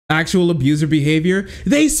actual abuser behavior.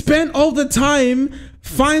 They spent all the time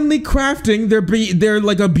finally crafting their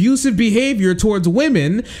like abusive behavior towards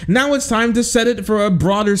women. Now it's time to set it for a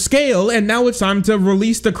broader scale, and now it's time to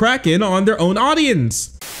release the Kraken on their own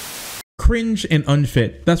audience. Cringe and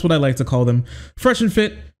unfit. That's what I like to call them. Fresh and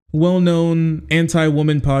Fit, well-known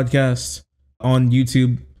anti-woman podcast on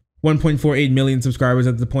YouTube. 1.48 million subscribers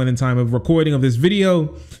at the point in time of recording of this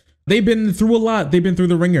video. They've been through a lot. They've been through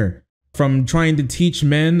the ringer, from trying to teach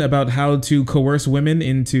men about how to coerce women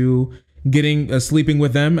into getting sleeping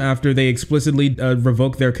with them after they explicitly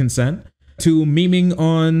revoke their consent, to memeing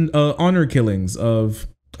on honor killings of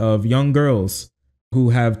young girls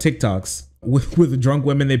who have TikToks with drunk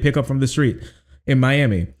women they pick up from the street in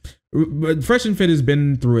Miami. Fresh and Fit has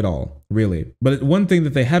been through it all, really. But one thing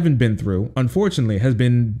that they haven't been through, unfortunately, has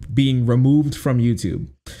been being removed from YouTube.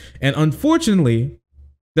 And unfortunately,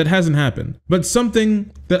 that hasn't happened. But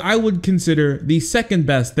something that I would consider the second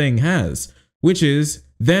best thing has, which is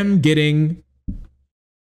them getting,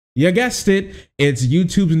 you guessed it, it's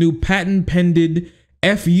YouTube's new patent-pended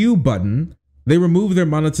FU button. They removed their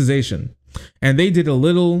monetization. And they did a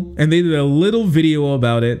little video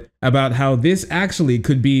about it, about how this actually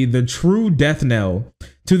could be the true death knell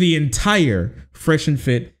to the entire Fresh and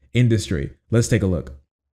Fit industry. Let's take a look.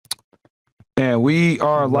 And we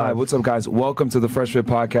are live. What's up, guys? Welcome to the Fresh Fit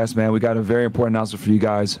podcast, man. We got a very important announcement for you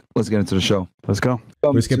guys. Let's get into the show. Let's go.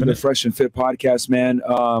 Welcome to the Fresh and Fit podcast,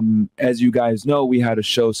 man. As you guys know, we had a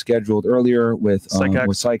show scheduled earlier with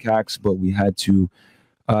Psych Hacks, but we had to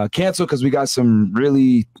cancel because we got some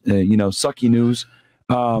really, sucky news.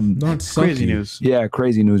 Not sucky. Crazy news. Yeah,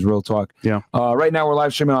 crazy news, real talk. Yeah. Right now, we're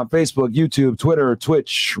live streaming on Facebook, YouTube, Twitter,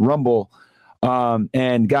 Twitch, Rumble.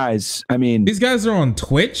 And guys, I mean... These guys are on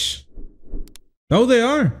Twitch? Oh, they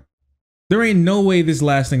are. There ain't no way this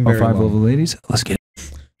lasting very long. 5 level ladies. Let's get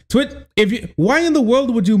it. Twitch. Why in the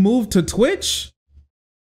world would you move to Twitch?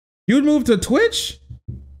 You would move to Twitch?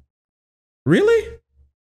 Really?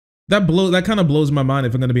 That kind of blows my mind,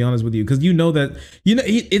 if I'm going to be honest with you, because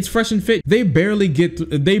it's Fresh and Fit. They barely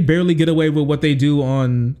get away with what they do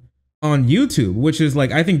on YouTube, which is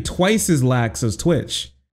like, I think, twice as lax as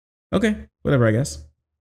Twitch. Okay, whatever, I guess.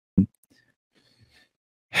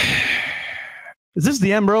 Is this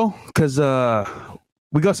the end, bro? Because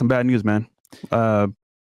we got some bad news, man. I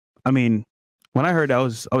mean, when I heard that,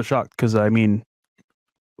 I was shocked, because I mean,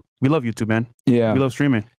 we love YouTube, man. Yeah, we love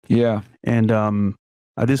streaming. Yeah, and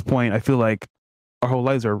at this point, I feel like our whole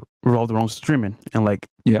lives are revolved around streaming, and like,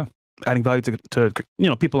 yeah, adding value to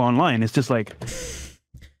people online. It's just like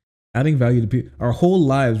adding value to people. Our whole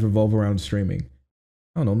lives revolve around streaming.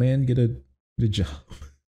 I don't know, man. Get a job.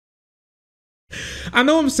 I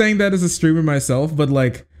know I'm saying that as a streamer myself, but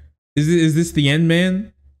like, is this the end,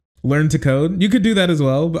 man? Learn to code. You could do that as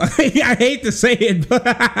well, but I hate to say it, but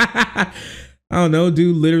I don't know.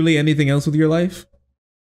 Do literally anything else with your life,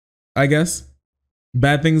 I guess.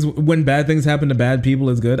 When bad things happen to bad people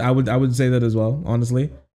is good. I would say that as well, honestly.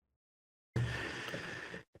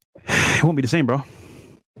 It won't be the same, bro.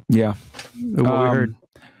 Yeah. What we heard.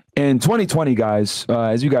 In 2020, guys,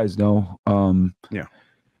 as you guys know, yeah,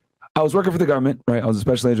 I was working for the government, right? I was a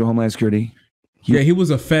special agent of Homeland Security. He was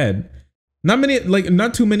a Fed. Not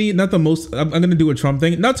too many, not the most, I'm going to do a Trump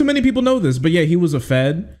thing. Not too many people know this, but yeah, he was a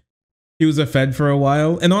Fed. He was a Fed for a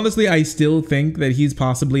while. And honestly, I still think that he's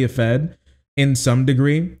possibly a Fed in some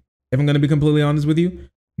degree, if I'm going to be completely honest with you.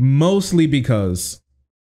 Mostly because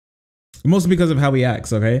of how he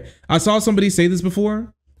acts, okay? I saw somebody say this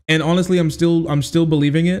before, and honestly, I'm still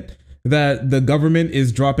believing it, that the government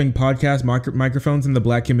is dropping podcast microphones in the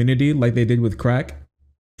black community like they did with crack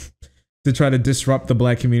to try to disrupt the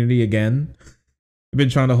black community again. They've been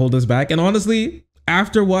trying to hold us back. And honestly,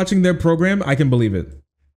 after watching their program, I can believe it.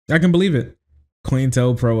 I can believe it.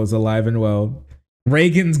 COINTELPRO is alive and well.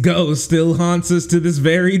 Reagan's ghost still haunts us to this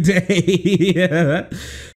very day. Yeah.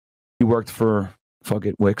 He worked for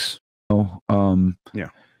Wix. Yeah.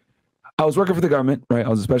 I was working for the government, right? I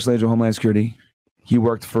was a special agent of Homeland Security. He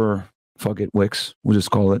worked for Wix. We'll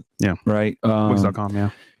just call it. Yeah. Right. Wix.com.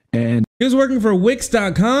 Yeah. And he was working for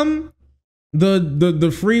Wix.com,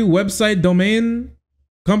 the free website domain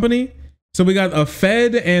company. So we got a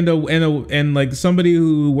Fed and like somebody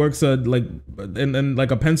who works and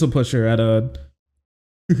like a pencil pusher at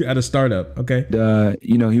a startup. Okay.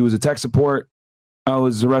 He was a tech support. I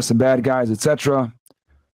was arresting bad guys, etc.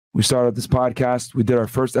 We started this podcast. We did our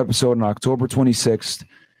first episode on October 26th,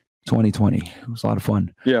 2020. It was a lot of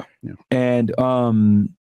fun. Yeah. And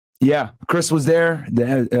yeah, Chris was there.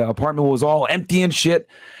 The apartment was all empty and shit.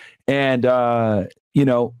 And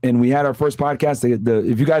and we had our first podcast.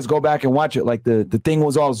 If you guys go back and watch it, like the thing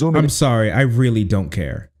was all zooming. I'm sorry, I really don't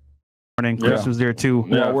care. morning. Chris was there too.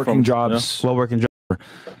 While working jobs. While working jobs.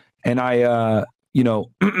 And I, you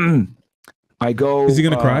know, I go. Is he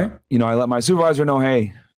gonna cry? You know, I let my supervisor know,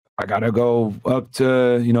 hey, I gotta go up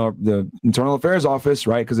to, you know, the internal affairs office,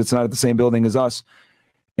 right? Because it's not at the same building as us.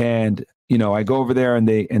 And you know, I go over there and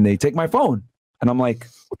they take my phone, and I'm like,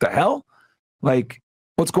 what the hell? Like,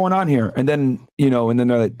 what's going on here? And then, you know, and then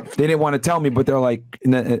they're like, they didn't want to tell me, but they're like,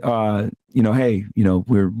 you know, hey, you know,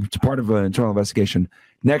 we're part of an internal investigation.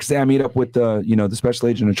 Next day, I meet up with the, you know, the special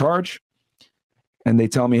agent in charge, and they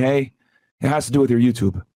tell me, hey, it has to do with your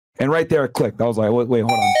YouTube. And right there, it clicked. I was like, wait,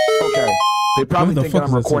 hold on. Okay. They probably think that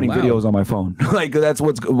I'm recording videos on my phone. Like, that's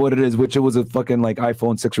what it is, which it was a fucking like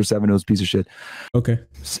iPhone 6 or 7. It was a piece of shit. Okay.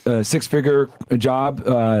 6-figure job.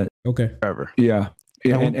 Okay. Forever. Yeah.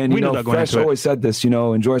 And you know, Fresh always said this, you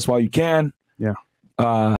know, enjoy us while you can. Yeah.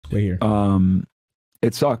 Wait here.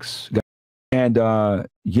 It sucks. And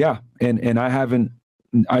yeah. And I haven't,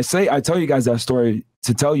 I tell you guys that story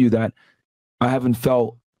to tell you that I haven't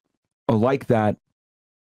felt like that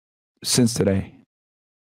since today.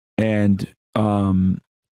 And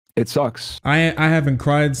it sucks. I haven't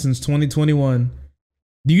cried since 2021.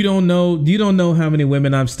 You don't know how many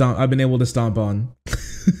women I've been able to stomp on.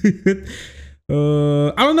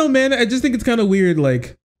 I don't know, man. I just think it's kind of weird,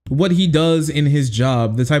 like what he does in his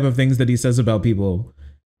job, the type of things that he says about people,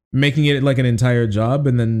 making it like an entire job,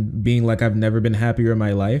 and then being like, I've never been happier in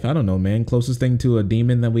my life. I don't know, man. Closest thing to a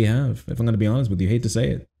demon that we have, if I'm gonna be honest with you. Hate to say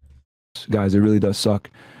it, guys. It really does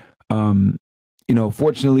suck. You know,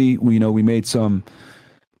 fortunately, we made some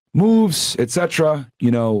moves, etc.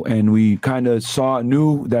 You know, and we kind of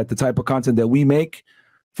knew that the type of content that we make,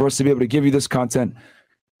 for us to be able to give you this content,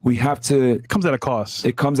 we have to. It comes at a cost.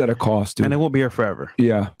 It comes at a cost, dude. And it won't be here forever.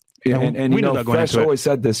 Yeah, and you know, Fresh always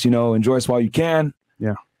said this. You know, enjoy us while you can.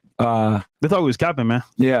 Yeah. They thought we was capping, man.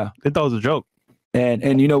 Yeah. They thought it was a joke.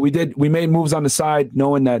 And you know, we made moves on the side,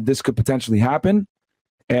 knowing that this could potentially happen.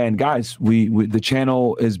 And guys, the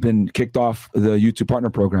channel has been kicked off the YouTube partner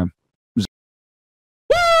program.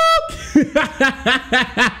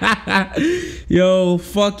 Yo,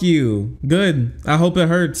 fuck you. Good. I hope it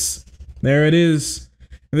hurts. There it is.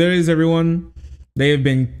 There it is, everyone. They have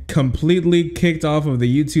been completely kicked off of the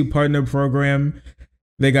YouTube partner program.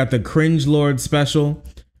 They got the Cringe Lord special,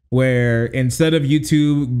 where instead of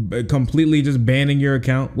YouTube completely just banning your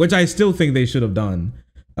account, which I still think they should have done,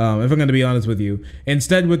 if I'm going to be honest with you.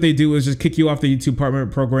 Instead, what they do is just kick you off the YouTube partner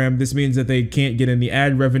program. This means that they can't get any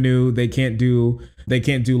ad revenue. They can't do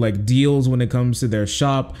like deals when it comes to their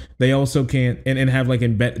shop. They also can't and have like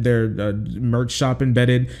their merch shop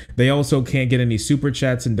embedded. They also can't get any super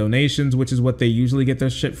chats and donations, which is what they usually get their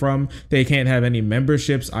shit from. They can't have any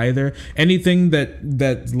memberships either. Anything that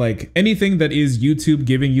is YouTube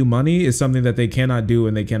giving you money is something that they cannot do,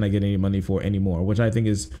 and they cannot get any money for anymore, which I think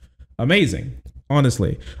is amazing.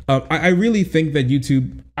 Honestly, I really think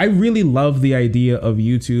that I really love the idea of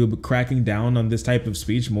YouTube cracking down on this type of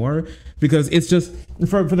speech more, because it's just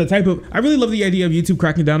for the type of, I really love the idea of YouTube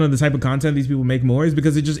cracking down on the type of content these people make more, is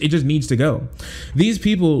because it just needs to go. These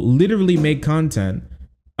people literally make content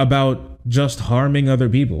about just harming other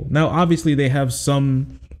people. Now, obviously they have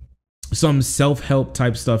some self-help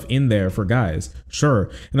type stuff in there for guys,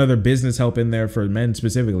 sure, and other business help in there for men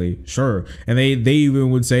specifically, sure, and they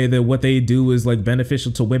even would say that what they do is like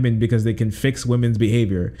beneficial to women because they can fix women's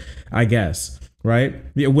behavior, I guess, right?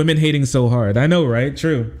 Yeah, women hating so hard, I know, right?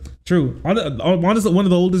 True. Honestly, one of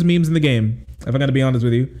the oldest memes in the game, if I'm gonna be honest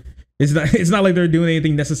with you. It's not like they're doing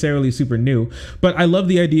anything necessarily super new, but I love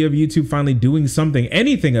the idea of YouTube finally doing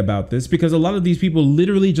anything about this, because a lot of these people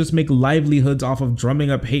literally just make livelihoods off of drumming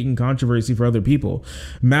up hate and controversy for other people.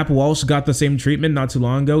 Matt Walsh got the same treatment not too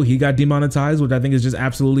long ago. He got demonetized, which I think is just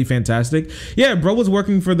absolutely fantastic. Yeah, bro was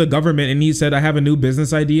working for the government and he said, I have a new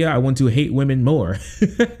business idea. I want to hate women more.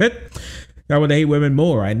 I want to hate women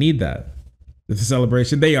more. I need that. The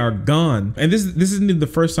celebration, they are gone. And this isn't the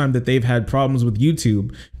first time that they've had problems with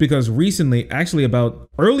YouTube, because recently, actually about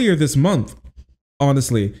earlier this month,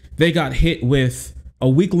 honestly, they got hit with a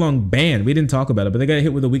week-long ban. We didn't talk about it, but they got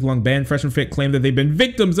hit with a week-long ban. Fresh&Fit claimed that they've been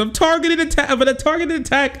victims of a targeted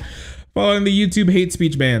attack following the YouTube hate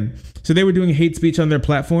speech ban. So they were doing hate speech on their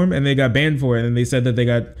platform and they got banned for it. And they said that they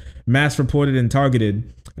got mass reported and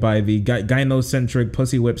targeted by the gynocentric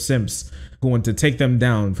pussy whip simps who want to take them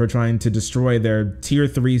down for trying to destroy their tier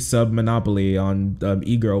 3 sub monopoly on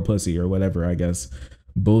e-girl pussy or whatever, I guess,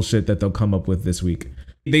 bullshit that they'll come up with this week.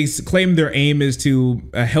 They claim their aim is to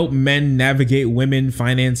help men navigate women,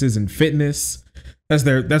 finances, and fitness.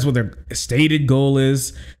 That's what their stated goal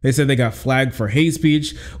is. They said they got flagged for hate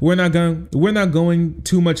speech. We're not going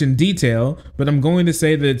too much in detail, but I'm going to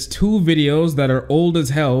say that it's 2 videos that are old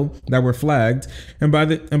as hell that were flagged, and by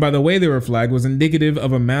the way they were flagged was indicative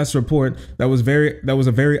of a mass report that was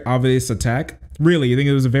a very obvious attack. Really, you think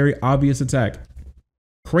it was a very obvious attack?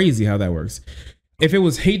 Crazy how that works. If it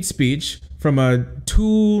was hate speech from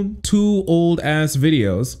two old ass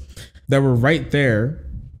videos that were right there.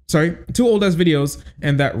 Sorry, 2 old ass videos,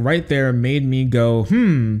 and that right there made me go,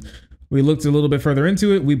 we looked a little bit further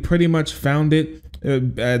into it. We pretty much found it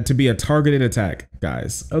to be a targeted attack,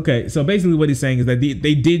 guys. Okay, so basically what he's saying is that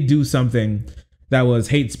they did do something that was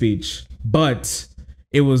hate speech, but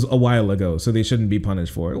it was a while ago, so they shouldn't be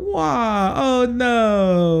punished for it. Wow, oh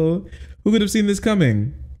no. Who could have seen this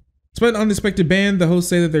coming? Despite an unexpected ban, the hosts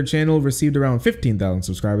say that their channel received around 15,000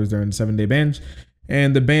 subscribers during the 7-day ban.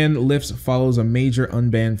 And the ban lifts follows a major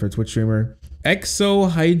unban for Twitch streamer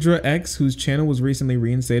Exo Hydra X, whose channel was recently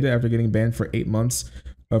reinstated after getting banned for 8 months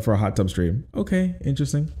for a hot tub stream. Okay,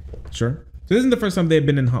 interesting. Sure. So this isn't the first time they've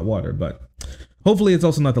been in hot water, but hopefully it's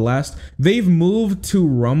also not the last. They've moved to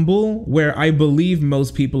Rumble, where I believe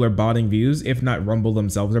most people are botting views, if not Rumble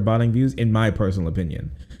themselves are botting views, in my personal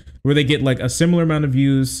opinion. Where they get like a similar amount of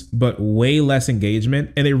views but way less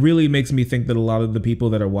engagement, and it really makes me think that a lot of the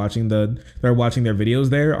people that are watching their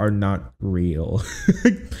videos there are not real.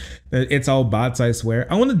 It's all bots, I swear.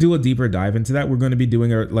 I want to do a deeper dive into that. We're going to be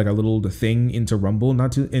doing a little thing into Rumble,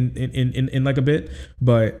 not to in like a bit,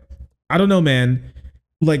 but I don't know, man.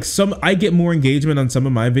 Like I get more engagement on some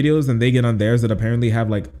of my videos than they get on theirs that apparently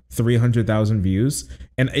have like 300,000 views,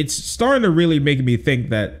 and it's starting to really make me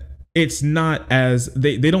think that it's not as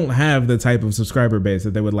they don't have the type of subscriber base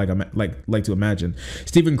that they would like to imagine.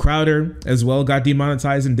 Steven Crowder as well got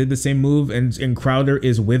demonetized and did the same move, and Crowder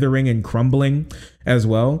is withering and crumbling as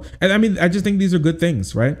well. And I mean, I just think these are good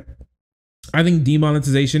things, right? I think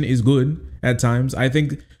demonetization is good at times. I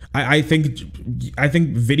think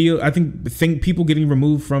people getting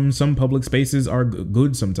removed from some public spaces are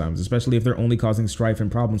good sometimes, especially if they're only causing strife and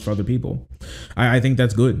problems for other people. I think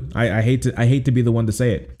that's good. I hate to be the one to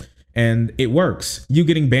say it. And it works. You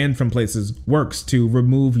getting banned from places works to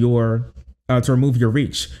remove your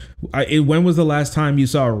reach. When was the last time you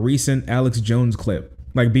saw a recent Alex Jones clip?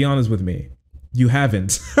 Like, be honest with me. You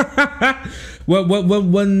haven't. When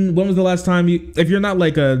was the last time if you're not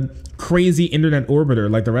like a crazy internet orbiter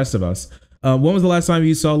like the rest of us, when was the last time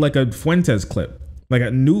you saw like a Fuentes clip, like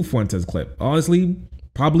a new Fuentes clip? Honestly,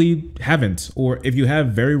 probably haven't, or if you have,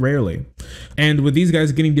 very rarely. And with these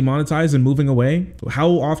guys getting demonetized and moving away, how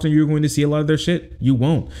often you're going to see a lot of their shit? You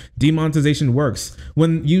won't. Demonetization works.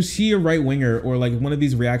 When you see a right winger or like one of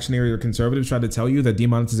these reactionary or conservatives try to tell you that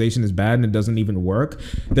demonetization is bad and it doesn't even work,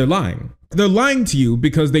 they're lying. They're lying to you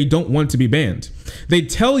because they don't want to be banned. They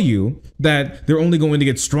tell you that they're only going to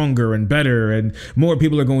get stronger and better and more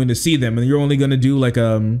people are going to see them, and you're only going to do like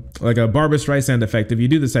a Barbra Streisand effect if you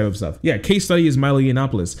do this type of stuff. Yeah, case study is Milo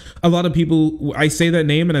Yiannopoulos. A lot of people, I say that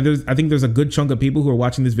name, and I think there's a good chunk of people who are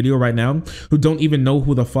watching this video right now who don't even know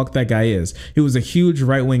who the fuck that guy is. He was a huge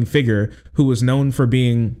right-wing figure who was known for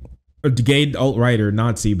being a gay alt-righter,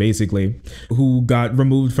 Nazi, basically, who got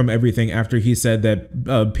removed from everything after he said that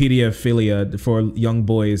pedophilia for young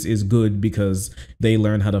boys is good because they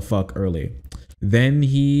learn how to fuck early. Then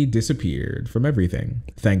he disappeared from everything,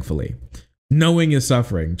 thankfully. Knowing is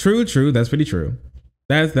suffering. True, that's pretty true.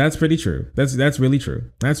 That's pretty true. That's really true.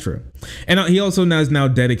 That's true. And he also has now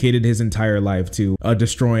dedicated his entire life to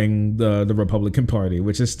destroying the Republican Party,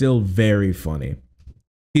 which is still very funny.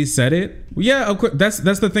 He said it. Yeah, of course.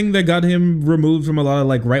 That's the thing that got him removed from a lot of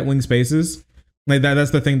like right-wing spaces. Like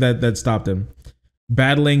that's the thing that stopped him.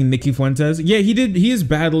 Battling Nikki Fuentes. Yeah, he did. He is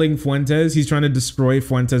battling Fuentes. He's trying to destroy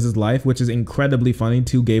Fuentes' life, which is incredibly funny.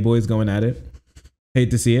 2 gay boys going at it.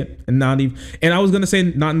 Hate to see it. And not even. And I was gonna say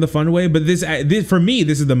not in the fun way, but this for me,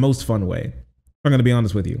 this is the most fun way. I'm gonna be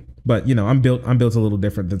honest with you. But you know, I'm built a little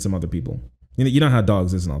different than some other people. You know how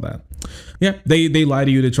dogs is and all that. Yeah, they lie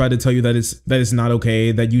to you to try to tell you that it's not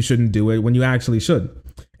okay, that you shouldn't do it when you actually should.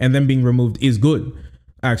 And them being removed is good.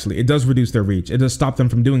 Actually, it does reduce their reach. It does stop them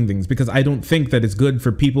from doing things, because I don't think that it's good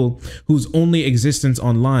for people whose only existence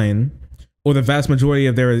online, or the vast majority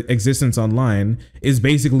of their existence online, is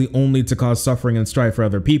basically only to cause suffering and strife for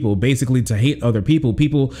other people, basically to hate other people,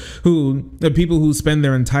 people who spend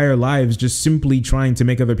their entire lives just simply trying to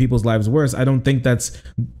make other people's lives worse. I don't think that's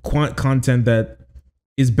content that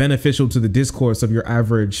is beneficial to the discourse of your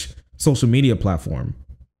average social media platform.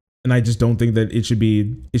 And I just don't think that it should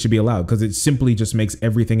be allowed, because it simply just makes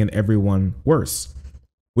everything and everyone worse.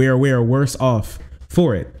 We are worse off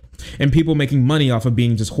for it. and people making money off of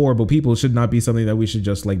being just horrible people should not be something that we should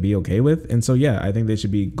just like be okay with. And so yeah, I think they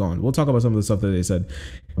should be gone. We'll talk about some of the stuff that they said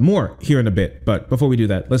more here in a bit, but before we do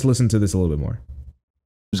that, let's listen to this a little bit more.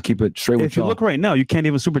 Just keep it straight with If you look right now, you can't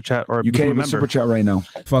even super chat or you can't even super chat right now.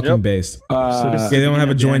 Fucking based. So They don't have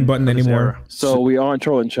a join button anymore. So we aren't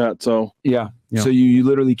trolling chat. So yeah. So you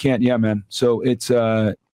literally can't. Yeah, man. So it's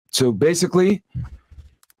so basically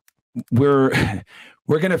we're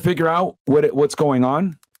gonna figure out what's going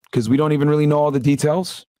on because we don't even really know all the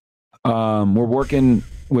details. We're working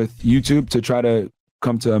with YouTube to try to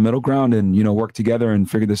come to a middle ground and work together and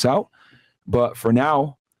figure this out. But for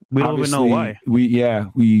now, we don't even know why.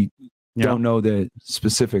 We don't know the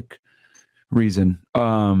specific reason.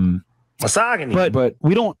 But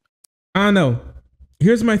we don't. I don't know.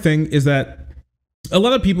 Here's my thing: is that a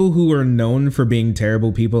lot of people who are known for being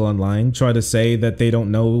terrible people online try to say that they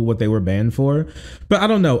don't know what they were banned for. But I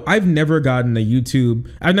don't know. I've never gotten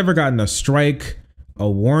a strike, a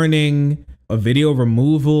warning, a video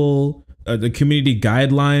removal, the community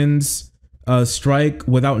guidelines strike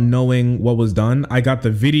without knowing what was done. I got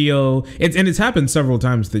the video. It's happened several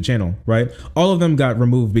times to the channel, right? All of them got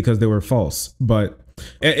removed because they were false. But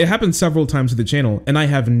it happened several times to the channel, and I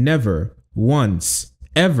have never once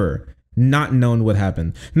ever not known what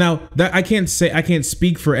happened. Now that I can't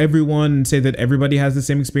speak for everyone and say that everybody has the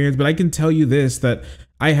same experience, but I can tell you this, that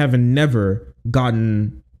I have never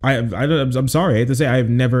gotten I'm sorry, I hate to say, I have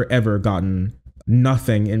never ever gotten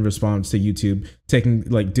nothing in response to YouTube taking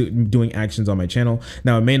doing actions on my channel.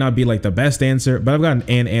 Now it may not be like the best answer, but I've gotten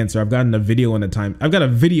an answer. I've gotten a video and I've got a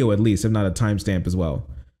video at least, if not a timestamp as well.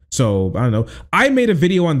 So I don't know. I made a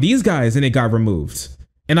video on these guys and it got removed.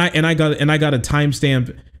 And I got a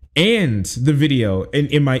timestamp and the video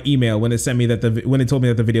in my email when it sent me when it told me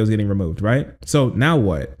that the video is getting removed, right? So now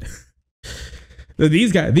what?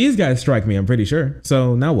 These guys strike me, I'm pretty sure.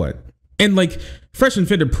 So now what? And like Fresh and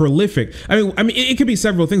Fit are prolific. I mean, it could be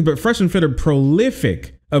several things, but Fresh and Fit are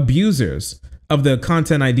prolific abusers of the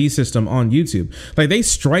content ID system on YouTube. Like they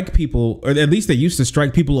strike people, or at least they used to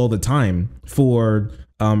strike people all the time for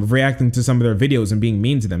reacting to some of their videos and being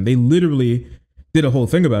mean to them. They literally did a whole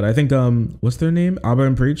thing about it. I think what's their name? Abba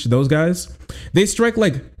and Preach. Those guys. They strike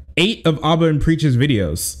like 8 of Abba and Preach's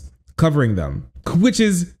videos covering them, which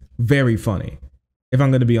is very funny, if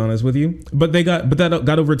I'm going to be honest with you. But that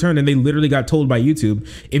got overturned, and they literally got told by YouTube,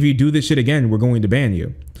 if you do this shit again, we're going to ban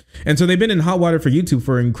you. And so they've been in hot water for YouTube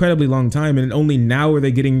for an incredibly long time, and only now are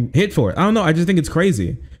they getting hit for it. I don't know. I just think it's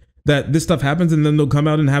crazy that this stuff happens, and then they'll come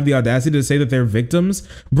out and have the audacity to say that they're victims.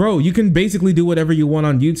 Bro, you can basically do whatever you want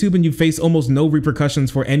on YouTube, and you face almost no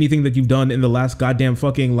repercussions for anything that you've done in the last goddamn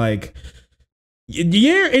fucking like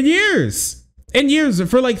years.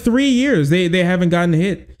 For like 3 years, they haven't gotten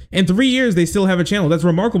hit. In 3 years, they still have a channel. That's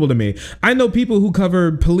remarkable to me. I know people who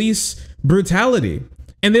cover police brutality,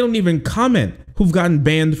 and they don't even comment, who've gotten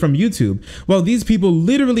banned from YouTube. Well, these people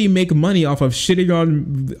literally make money off of shitting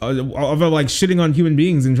on human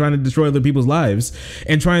beings and trying to destroy other people's lives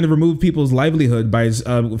and trying to remove people's livelihood by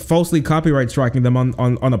falsely copyright striking them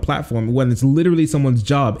on a platform when it's literally someone's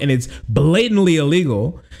job and it's blatantly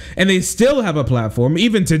illegal. And they still have a platform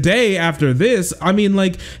even today after this. I mean,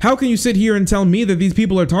 like, how can you sit here and tell me that these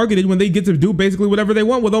people are targeted when they get to do basically whatever they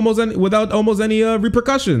want without almost any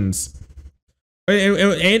repercussions?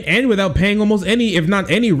 And without paying almost any, if not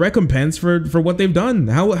any, recompense for what they've done.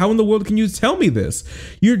 How in the world can you tell me this?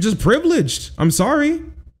 You're just privileged. I'm sorry.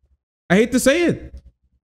 I hate to say it.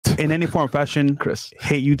 In any form or fashion, Chris,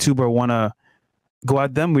 hate YouTube or want to go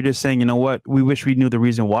at them. We're just saying, you know what? We wish we knew the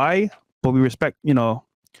reason why, but we respect,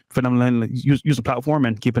 for them to use the platform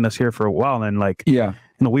and keeping us here for a while. And like, yeah,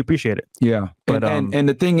 we appreciate it. Yeah. But and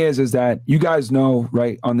the thing is that you guys know,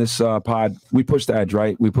 right, on this pod, we push the edge,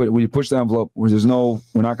 right? We push the envelope. We're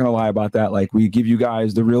not going to lie about that. Like, we give you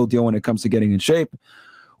guys the real deal when it comes to getting in shape,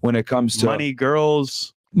 when it comes to money,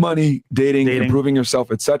 girls, dating. Improving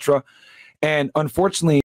yourself, etc. And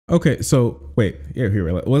unfortunately, okay, so wait, here,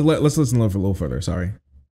 let's listen a little further. Sorry.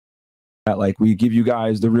 Like, we give you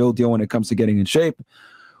guys the real deal when it comes to getting in shape,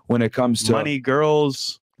 when it comes to money,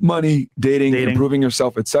 girls, dating, improving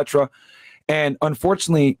yourself, etc. And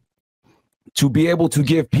unfortunately, to be able to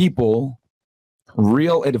give people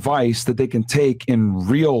real advice that they can take in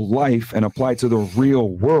real life and apply to the real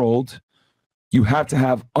world, you have to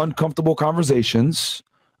have uncomfortable conversations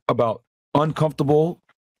about uncomfortable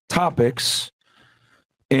topics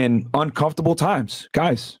in uncomfortable times,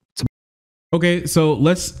 guys. Okay, so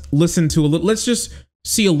let's listen to let's just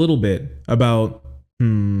see a little bit about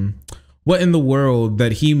what in the world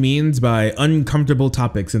that he means by uncomfortable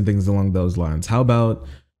topics and things along those lines. How about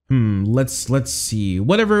Let's see.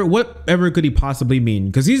 Whatever could he possibly mean?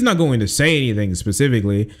 Because he's not going to say anything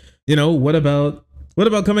specifically. You know, what about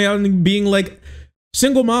coming out and being like,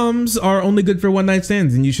 single moms are only good for one night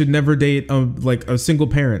stands, and you should never date like a single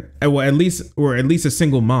parent. Well, at least a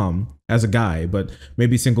single mom as a guy, but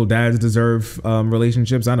maybe single dads deserve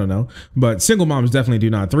relationships. I don't know, but single moms definitely do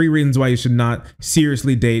not. 3 reasons why you should not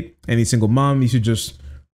seriously date any single mom. You should just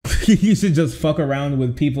fuck around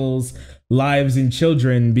with people's lives and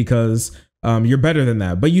children because you're better than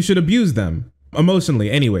that, but you should abuse them emotionally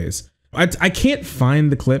anyways. I can't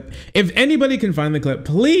find the clip. If anybody can find the clip,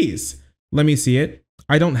 please let me see it.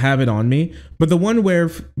 I don't have it on me, but the one where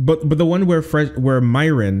where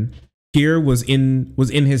Myron here was in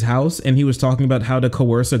his house and he was talking about how to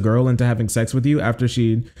coerce a girl into having sex with you after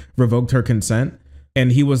she revoked her consent,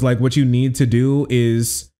 and he was like, what you need to do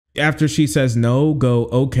is, after she says no, go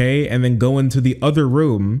okay, and then go into the other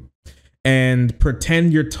room and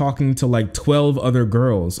pretend you're talking to like 12 other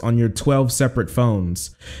girls on your 12 separate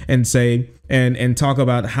phones and say, and talk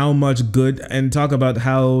about how much good, and talk about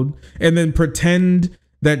how, and then pretend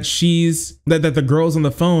that that the girls on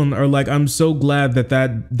the phone are like, I'm so glad that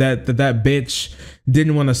bitch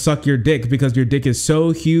didn't want to suck your dick because your dick is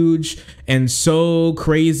so huge and so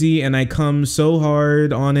crazy and I come so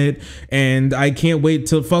hard on it and I can't wait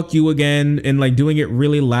to fuck you again, and like doing it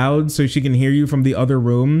really loud so she can hear you from the other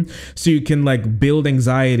room, so you can like build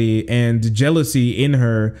anxiety and jealousy in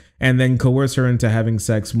her and then coerce her into having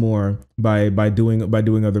sex more by doing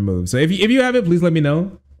other moves. So if you have it, please let me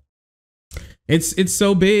know. It's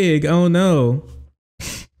so big. Oh no.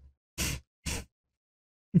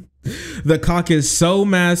 The cock is so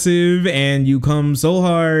massive and you come so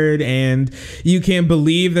hard and you can't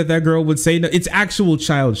believe that girl would say no. It's actual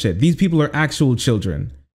child shit. These people are actual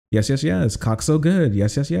children. Yes, yes, yes. Cock so good.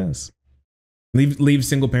 Yes, yes, yes. Leave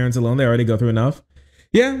single parents alone. They already go through enough.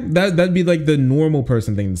 Yeah, that'd be like the normal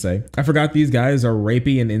person thing to say. I forgot these guys are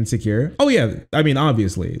rapey and insecure. Oh yeah, I mean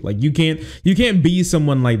obviously, like you can't be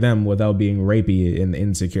someone like them without being rapey and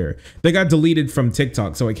insecure. They got deleted from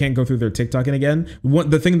TikTok, so I can't go through their TikToking again.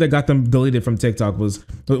 The thing that got them deleted from TikTok was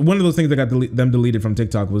one of those things that got them deleted from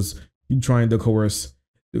TikTok was you trying to coerce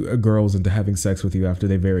girls into having sex with you after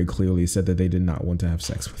they very clearly said that they did not want to have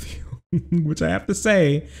sex with you, which I have to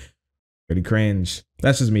say, pretty cringe.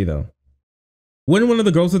 That's just me though. When one of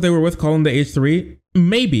the girls that they were with call them the H3?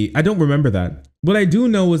 Maybe. I don't remember that. What I do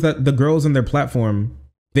know is that the girls on their platform,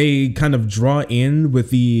 they kind of draw in with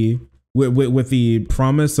the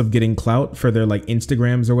promise of getting clout for their like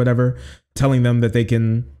Instagrams or whatever, telling them that they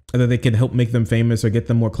can help make them famous or get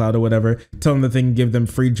them more clout or whatever, telling them that they can give them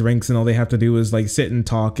free drinks and all they have to do is like sit and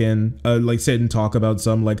talk about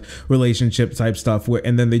some like relationship type stuff,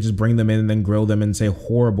 and then they just bring them in and then grill them and say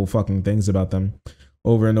horrible fucking things about them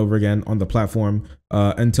over and over again on the platform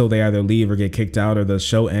until they either leave or get kicked out or the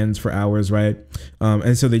show ends for hours, right?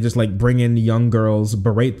 And so they just like bring in young girls,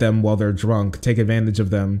 berate them while they're drunk, take advantage of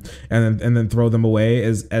them, and then throw them away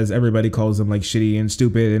as everybody calls them like shitty and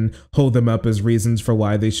stupid, and hold them up as reasons for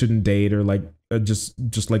why they shouldn't date or like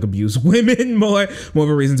just like abuse women, more of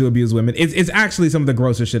a reason to abuse women. It's actually some of the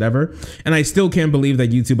grossest shit ever, and I still can't believe that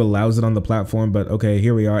YouTube allows it on the platform. But okay,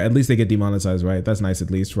 here we are. At least they get demonetized, right? That's nice, at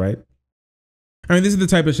least, right? I mean, this is the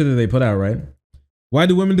type of shit that they put out, right? Why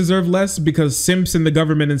do women deserve less? Because simps in the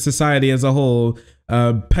government and society as a whole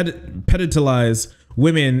pedestalize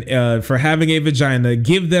women for having a vagina,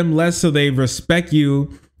 give them less so they respect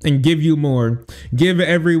you and give you more. Give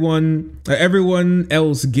everyone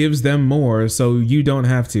else gives them more so you don't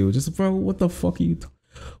have to. Just, bro, what the fuck are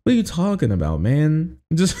you talking about, man?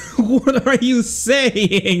 Just what are you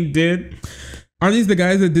saying, dude? Are these the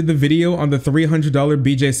guys that did the video on the $300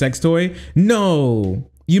 BJ sex toy? No.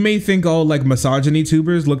 You may think all like misogyny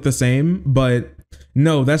tubers look the same, but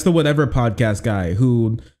no, that's the whatever podcast guy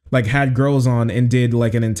who like had girls on and did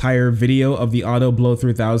like an entire video of the Auto Blow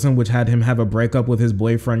 3000, which had him have a breakup with his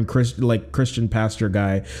boyfriend, Christian pastor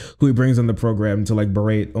guy who he brings on the program to like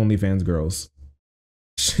berate OnlyFans girls.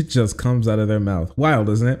 Shit just comes out of their mouth. Wild,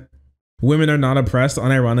 isn't it? Women are not oppressed,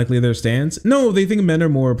 unironically their stance. No, they think men are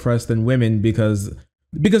more oppressed than women because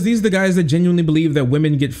these are the guys that genuinely believe that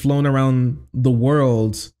women get flown around the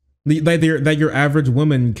world, that your average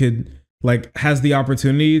woman could like has the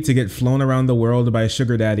opportunity to get flown around the world by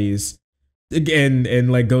sugar daddies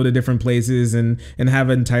and like go to different places and have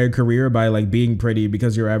an entire career by like being pretty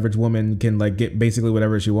because your average woman can like get basically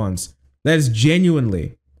whatever she wants. That is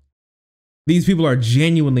genuinely, these people are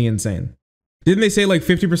genuinely insane. Didn't they say like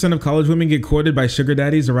 50% of college women get courted by sugar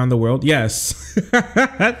daddies around the world? Yes.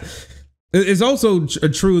 It's also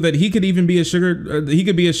true that he could be a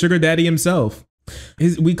sugar daddy himself.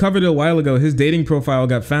 We covered it a while ago. His dating profile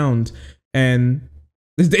got found, and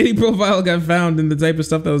and the type of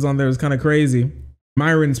stuff that was on there was kind of crazy.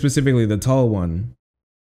 Myron specifically, the tall one.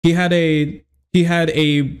 He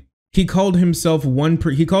called himself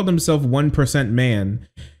 1% man,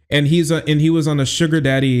 and he was on a sugar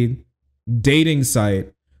daddy dating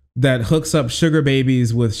site that hooks up sugar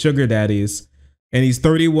babies with sugar daddies. And he's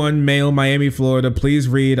 31, male, Miami, Florida. Please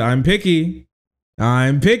read, I'm picky,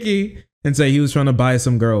 and say he was trying to buy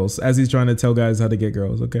some girls as he's trying to tell guys how to get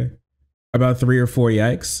girls. Okay, about 3 or 4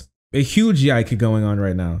 yikes. A huge yike going on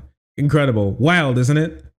right now. Incredible, wild, isn't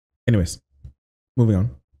it? Anyways, moving on.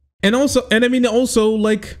 And I mean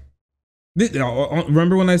like,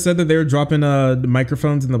 remember when I said that they were dropping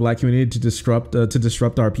microphones in the black community to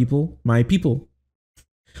disrupt our people, my people?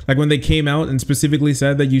 Like when they came out and specifically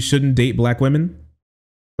said that you shouldn't date black women.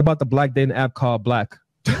 About the black dating app called Black.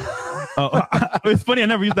 Oh, it's funny. I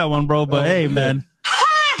never used that one, bro. But hey, man.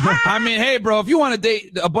 I mean, hey, bro. If you want to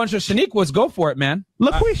date a bunch of Shaniquas, go for it, man.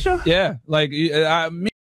 LaQuisha. Yeah, like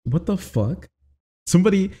what the fuck?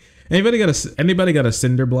 Anybody got a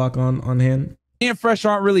cinder block on hand? Me and Fresh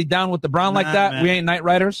aren't really down with the brown like that. Man. We ain't night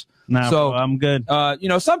riders. Nah, so bro, I'm good. You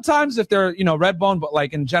know, sometimes if they're red bone, but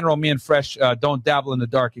like in general, me and Fresh don't dabble in the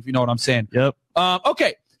dark. If you know what I'm saying. Yep.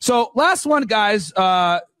 Okay. So last one, guys.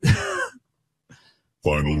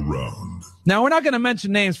 Final round. Now we're not going to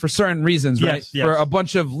mention names for certain reasons, right? Yes. For a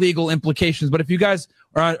bunch of legal implications. But if you guys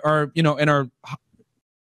are in our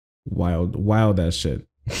wild that shit.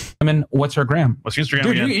 I mean, what's her gram? What's your Instagram?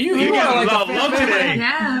 Dude, again? you got a lot of love today.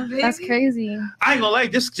 Yeah, baby. That's crazy. I ain't gonna lie,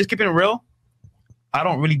 just keeping it real. I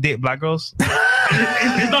don't really date black girls.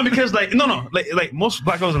 it's not because like most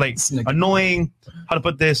black girls are like annoying. How to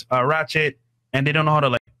put this? Ratchet, and they don't know how to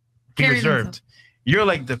like be reserved. You're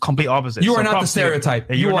like the complete opposite. You are not the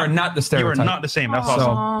stereotype. You are not the stereotype. You are not the same. That's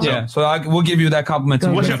awesome. Yeah. So we'll give you that compliment.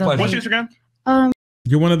 What's your Instagram?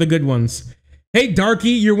 You're one of the good ones. Hey,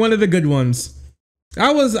 Darky, you're one of the good ones.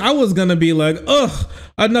 I was gonna be like, ugh,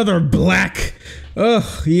 another black. Ugh,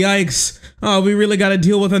 yikes. Oh, we really got to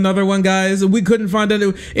deal with another one, guys. We couldn't find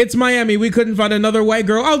it's Miami. We couldn't find another white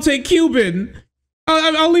girl. I'll take Cuban.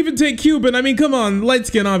 I'll even take Cuban. I mean, come on, light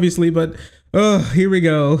skin, obviously, but here we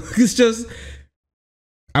go. It's just,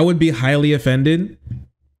 I would be highly offended.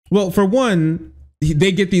 Well, for one,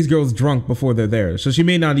 they get these girls drunk before they're there, so she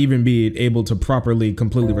may not even be able to properly,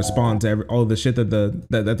 completely respond to all the shit that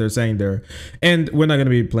they're saying there. And we're not going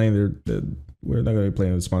to be playing we're not going to be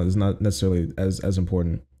playing the response. It's not necessarily as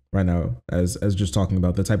important right now as just talking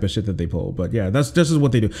about the type of shit that they pull. But yeah, that's just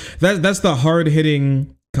what they do. That's the hard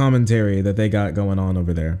hitting commentary that they got going on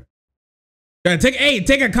over there.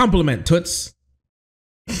 Take a compliment, toots.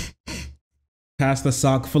 Pass the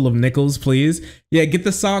sock full of nickels, please. Yeah, get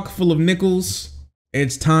the sock full of nickels.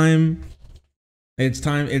 It's time. It's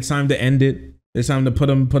time to end it. It's time to put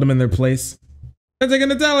them in their place. I take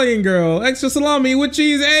an Italian girl, extra salami with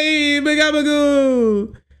cheese. Hey, big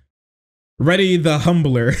abagoo. Ready the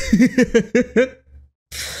humbler.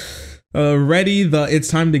 It's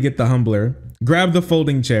time to get the humbler. Grab the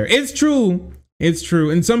folding chair. It's true. It's true.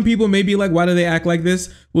 And some people may be like, why do they act like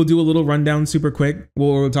this? We'll do a little rundown super quick.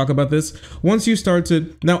 We'll talk about this. Once you start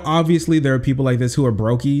to, now obviously there are people like this who are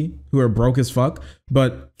broke as fuck.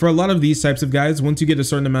 But for a lot of these types of guys, once you get a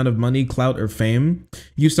certain amount of money, clout, or fame,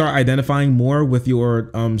 you start identifying more with your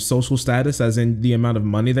social status, as in the amount of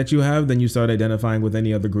money that you have, than you start identifying with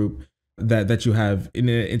any other group that you have in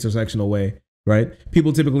an intersectional way, right?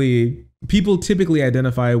 People typically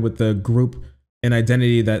identify with the group and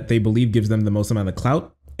identity that they believe gives them the most amount of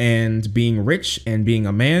clout, and being rich and being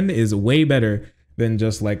a man is way better than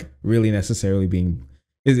just like really necessarily being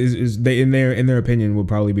they in their opinion would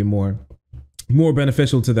probably be more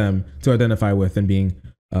beneficial to them to identify with than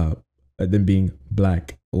being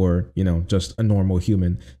black or, you know, just a normal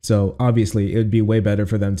human. So obviously it would be way better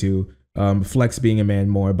for them to flex being a man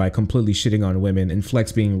more by completely shitting on women, and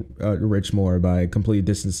flex being rich more by completely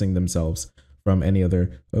distancing themselves from any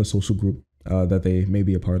other social group that they may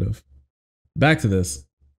be a part of. Back to this.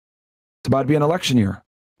 It's about to be an election year.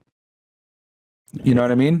 You know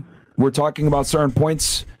what I mean? We're talking about certain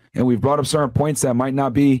points, and we've brought up certain points that might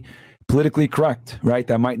not be politically correct, right?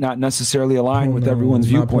 That might not necessarily align with everyone's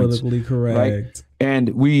viewpoints. Politically correct. Right? And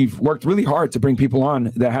we've worked really hard to bring people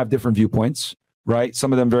on that have different viewpoints, right?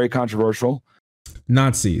 Some of them very controversial.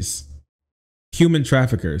 Nazis. Human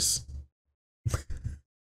traffickers.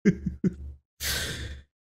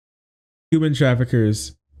 Human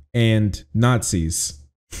traffickers and Nazis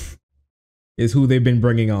is who they've been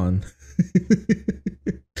bringing on.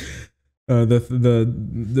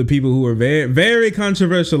 The people who are very, very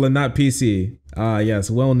controversial and not PC. Yes,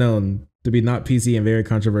 well known to be not PC and very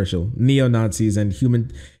controversial. Neo-Nazis and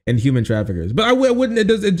human traffickers. But I wouldn't. It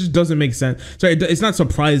just doesn't make sense. So it's not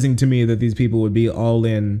surprising to me that these people would be all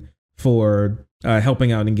in for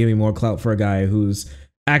helping out and giving more clout for a guy who's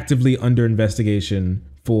actively under investigation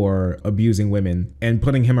for abusing women and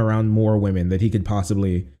putting him around more women that he could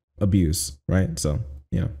possibly abuse. Right. So,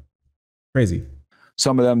 you know, crazy.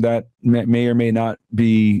 Some of them that may or may not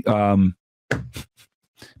be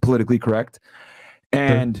politically correct.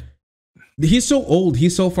 And he's so old.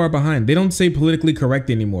 He's so far behind. They don't say politically correct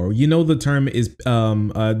anymore. You know, the term is they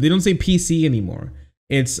don't say PC anymore.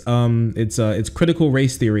 It's critical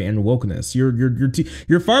race theory and wokeness.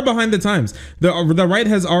 You're far behind the times. The right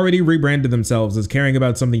has already rebranded themselves as caring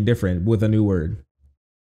about something different with a new word.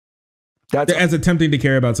 They're as attempting to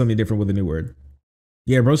care about something different with a new word.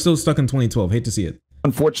 Yeah, bro's still stuck in 2012. Hate to see it.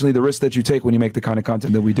 Unfortunately, the risk that you take when you make the kind of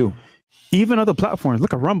content that we do. Even other platforms,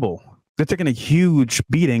 look at Rumble. They're taking a huge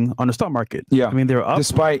beating on the stock market. Yeah, I mean, they're up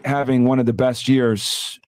despite having one of the best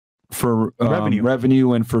years for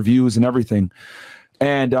revenue and for views and everything.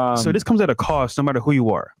 And so this comes at a cost, no matter who you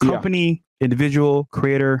are, company, individual,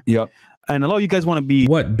 creator. Yep. And a lot of you guys want to be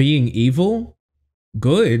being evil,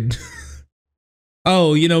 good.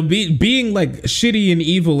 Oh, you know, being like shitty and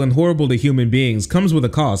evil and horrible to human beings comes with a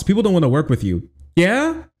cost. People don't want to work with you.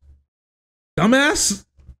 Yeah, dumbass.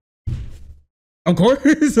 Of course.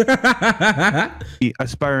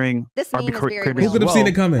 Aspiring RP creators. Who could have seen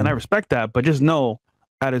it coming? And I respect that, but just know,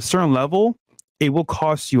 at a certain level, it will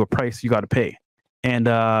cost you a price you got to pay. And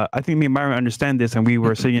I think me and Myron understand this, and we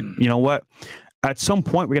were saying, you know what? At some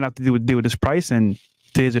point, we're gonna have to deal with this price, and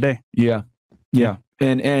today's the day. Yeah, yeah.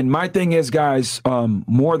 And my thing is, guys,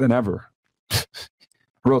 more than ever,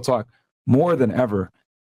 real talk, more than ever.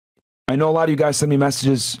 I know a lot of you guys send me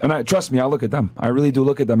messages, and trust me, I look at them. I really do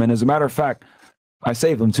look at them. And as a matter of fact, I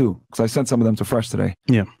save them too, because I sent some of them to Fresh today.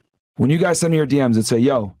 Yeah. When you guys send me your DMs and say,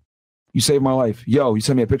 yo, you saved my life. Yo, you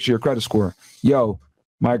send me a picture of your credit score. Yo,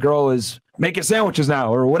 my girl is making sandwiches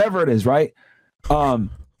now, or whatever it is, right? What?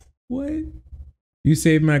 You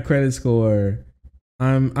saved my credit score.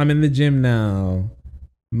 I'm in the gym now.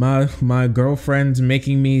 My girlfriend's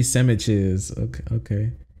making me sandwiches.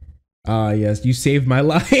 Okay. Yes, you saved my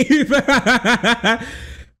life.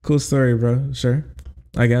 Cool story, bro. Sure.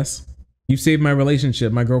 I guess. You saved my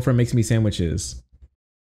relationship. My girlfriend makes me sandwiches.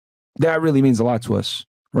 That really means a lot to us,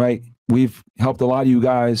 right? We've helped a lot of you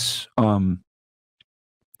guys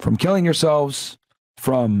from killing yourselves,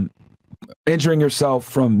 from injuring yourself,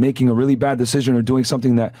 from making a really bad decision or doing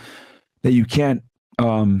something that you can't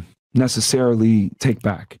necessarily take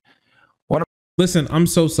back. Listen, I'm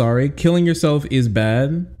so sorry. Killing yourself is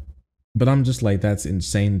bad, but I'm just like, that's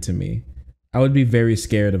insane to me. I would be very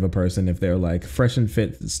scared of a person if they're like, Fresh and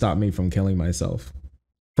Fit stop me from killing myself.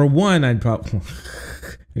 For one, I'd probably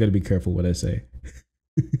I gotta be careful what I say.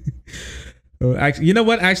 Actually, you know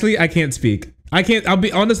what? Actually, I can't speak. I can't. I'll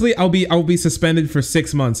be suspended for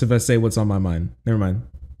 6 months if I say what's on my mind. Never mind.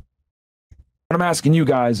 What I'm asking you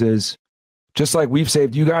guys is, just like we've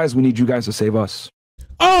saved you guys, we need you guys to save us.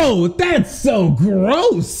 Oh, that's so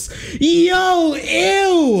gross. Yo,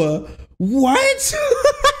 ew. What?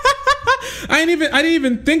 I didn't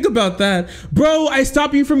even think about that. Bro, I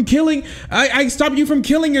stop you from killing. I stop you from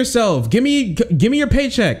killing yourself. Give me your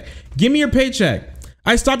paycheck. Give me your paycheck.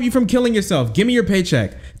 I stop you from killing yourself. Give me your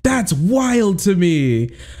paycheck. That's wild to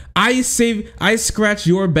me. I scratch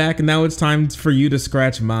your back, and now it's time for you to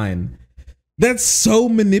scratch mine. That's so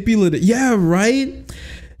manipulative. Yeah, right?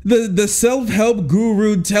 The self-help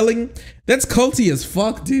guru telling, that's culty as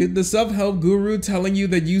fuck, dude. The self-help guru telling you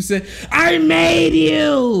that you said, I made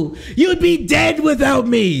you. You'd be dead without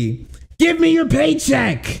me. Give me your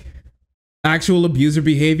paycheck. Actual abuser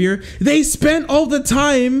behavior. They spent all the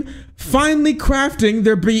time finally crafting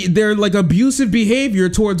their like abusive behavior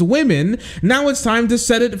towards women. Now it's time to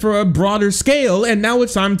set it for a broader scale, and now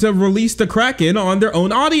it's time to release the Kraken on their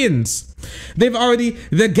own audience. They've already,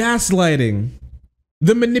 the gaslighting,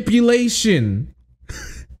 the manipulation,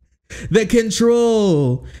 the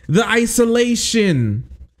control, the isolation.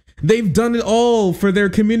 They've done it all for their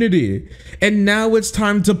community. And now it's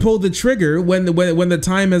time to pull the trigger when the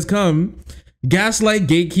time has come. Gaslight,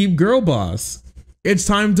 gatekeep, girl boss. It's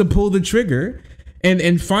time to pull the trigger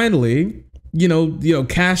and finally, you know,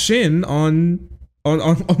 cash in on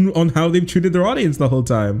how they've treated their audience the whole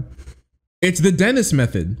time. It's the Dennis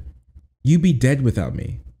method. You be dead without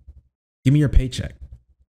me. Give me your paycheck.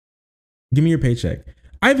 Give me your paycheck.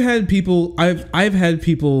 I've had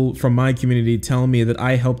people from my community tell me that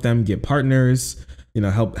I help them get partners, you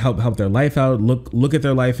know, help their life out, look at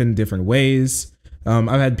their life in different ways. I've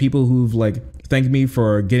had people who've like thank me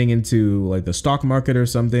for getting into like the stock market or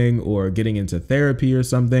something, or getting into therapy or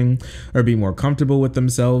something, or be more comfortable with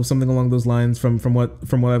themselves, something along those lines from what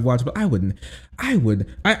I've watched. But I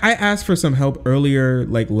asked for some help earlier,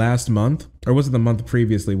 like last month, or was it the month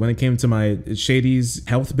previously, when it came to my Shady's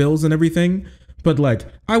health bills and everything. But like,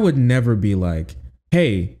 I would never be like,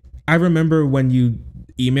 hey, I remember when you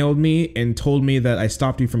emailed me and told me that I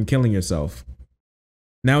stopped you from killing yourself.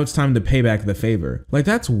 Now it's time to pay back the favor. Like,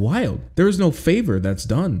 that's wild. There is no favor that's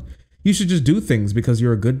done. You should just do things because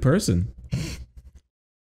you're a good person.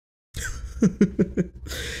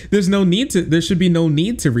 There should be no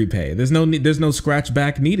need to repay. There's no scratch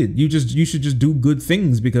back needed. You should just do good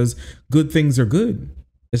things because good things are good.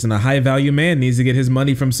 Listen, a high value man needs to get his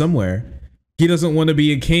money from somewhere. He doesn't want to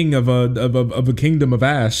be a king of a kingdom of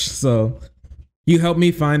ash. So you help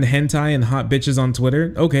me find hentai and hot bitches on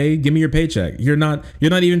Twitter? Okay, give me your paycheck. You're not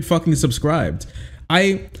even fucking subscribed.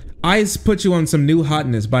 I put you on some new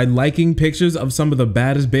hotness by liking pictures of some of the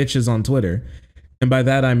baddest bitches on Twitter. And by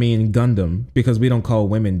that I mean Gundam, because we don't call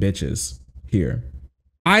women bitches here.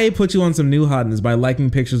 I put you on some new hotness by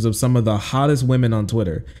liking pictures of some of the hottest women on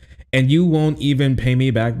Twitter, and you won't even pay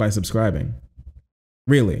me back by subscribing.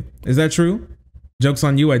 Really? Is that true? Joke's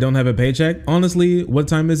on you, I don't have a paycheck. Honestly, what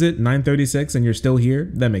time is it? 9:36 and you're still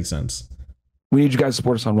here? That makes sense. We need you guys to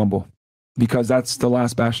support us on Rumble, because that's the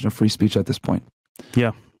last bastion of free speech at this point.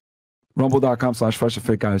 Yeah.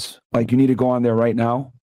 Rumble.com/Fresh&Fit, guys. Like, you need to go on there right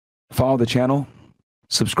now, follow the channel,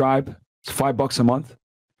 subscribe. It's $5 a month,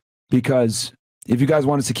 because if you guys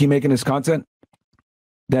want us to keep making this content,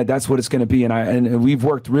 that's what it's going to be. And we've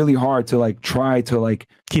worked really hard to like try to like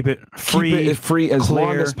keep it free as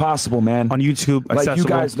long as possible, man. On YouTube, like accessible. You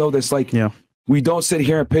guys know this. Like, we don't sit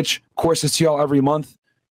here and pitch courses to y'all every month.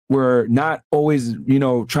 We're not always,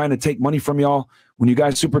 trying to take money from y'all. When you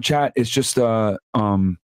guys super chat, it's just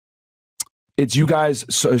it's you guys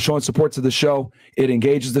showing support to the show. It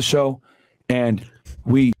engages the show, and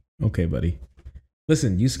we. Okay, buddy.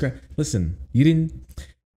 Listen, you didn't.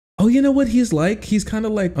 Oh, you know what he's like? He's kind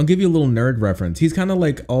of like, I'll give you a little nerd reference. He's kind of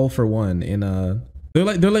like All For One in he's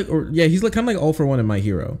like kind of like All For One in My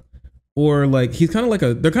Hero. Or like, he's kind of like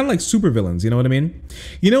they're kind of like supervillains, you know what I mean?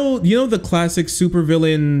 You know the classic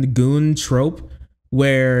supervillain goon trope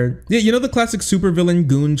where the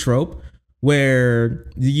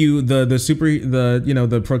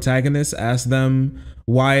protagonist asks them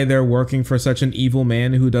why they're working for such an evil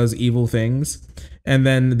man who does evil things. And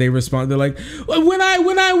then they respond, they're like, when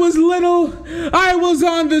I was little, I was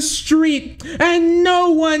on the street and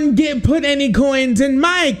no one put any coins in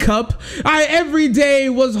my cup. Every day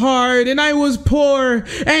was hard and I was poor,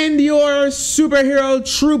 and your superhero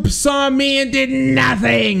troop saw me and did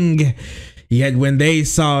nothing. Yet when they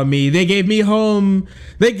saw me, they gave me home.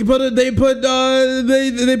 They put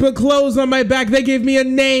clothes on my back. They gave me a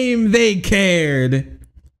name. They cared.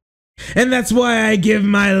 And that's why I give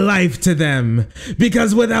my life to them,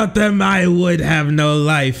 because without them I would have no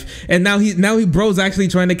life. And now bro's actually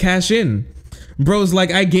trying to cash in. Bro's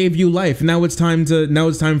like, I gave you life. Now it's time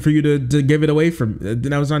for you to give it away from.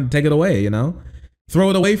 Now it's time to take it away. Throw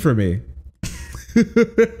it away from me.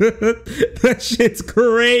 That shit's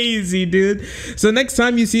crazy, dude. So next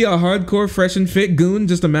time you see a hardcore Fresh and Fit goon,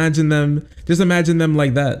 just imagine them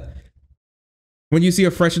like that. When you see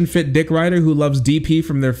a Fresh and Fit dick rider who loves DP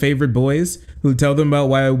from their favorite boys, who tell them about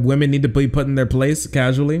why women need to be put in their place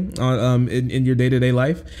casually in your day-to-day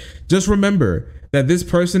life, just remember that this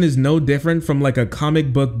person is no different from like a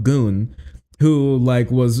comic book goon who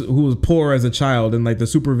was poor as a child, and like the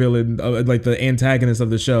supervillain, like the antagonist of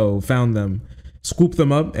the show, found them, scooped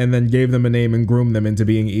them up, and then gave them a name and groomed them into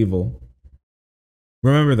being evil.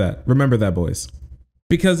 Remember that, boys.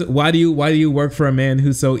 Because why do you work for a man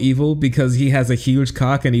who's so evil? Because he has a huge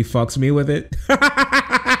cock and he fucks me with it.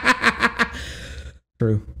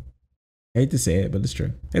 True. I hate to say it, but it's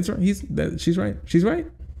true. It's right. She's right. She's right.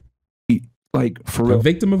 Like, for real. A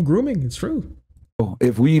victim of grooming. It's true.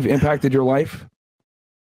 If we've impacted your life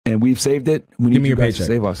and we've saved it, we need you guys to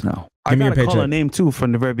save us now. I gotta call a name too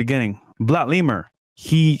from the very beginning. Black Lemur.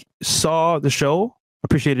 He saw the show,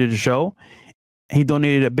 appreciated the show. He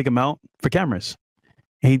donated a big amount for cameras.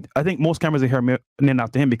 I think most cameras are here named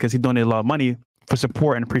after him because he donated a lot of money for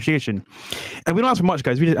support and appreciation. And we don't ask for much,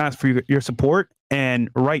 guys. We just ask for your support. And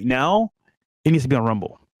right now, it needs to be on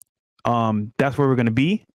Rumble. That's where we're going to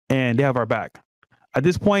be, and they have our back. At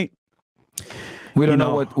this point, we don't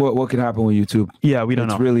know what can happen with YouTube. Yeah, we don't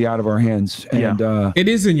know. It's really out of our hands. And it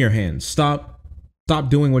is in your hands. Stop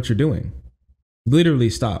doing what you're doing.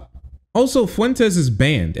 Literally stop. Also, Fuentes is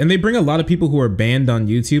banned, and they bring a lot of people who are banned on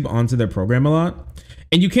YouTube onto their program a lot.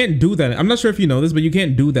 And you can't do that. I'm not sure if you know this, but you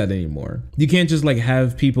can't do that anymore. You can't just like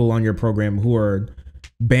have people on your program who are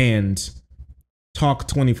banned talk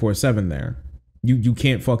 24/7 there. You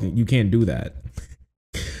can't do that.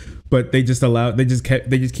 But they just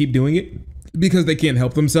keep doing it because they can't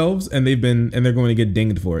help themselves, and they're going to get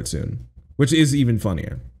dinged for it soon, which is even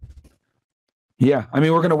funnier. Yeah, I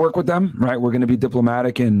mean, we're going to work with them, right? We're going to be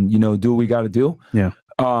diplomatic and, you know, do what we got to do. Yeah.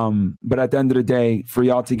 But at the end of the day, for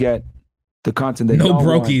y'all to get the content that no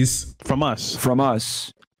brokies from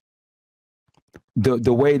us,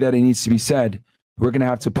 the way that it needs to be said, we're going to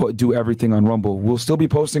have to do everything on Rumble. We'll still be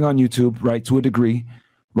posting on YouTube, right? To a degree,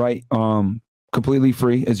 right? Completely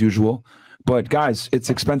free as usual. But guys, it's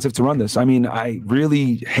expensive to run this. I mean, I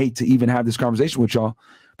really hate to even have this conversation with y'all,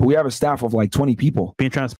 but we have a staff of like 20 people.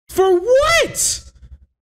 For what?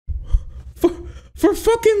 For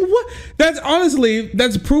fucking what?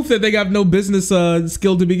 That's proof that they got no business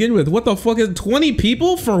skill to begin with. What the fuck is 20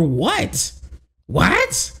 people for what?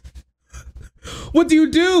 What? What do you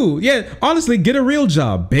do? Yeah, honestly, get a real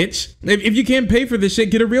job, bitch. If you can't pay for this shit,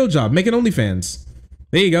 get a real job. Make an OnlyFans.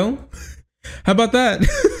 There you go. How about that?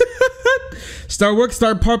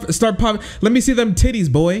 Start pop. Let me see them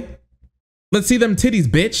titties, boy. Let's see them titties,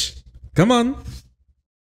 bitch. Come on.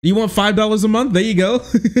 You want $5 a month? There you go.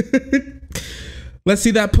 Let's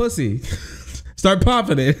see that pussy. Start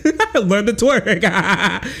popping it. Learn to twerk.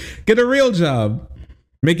 Get a real job.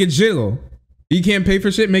 Make it jiggle. You can't pay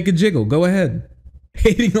for shit? Make it jiggle. Go ahead.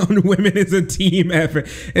 Hating on women is a team effort.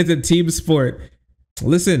 It's a team sport.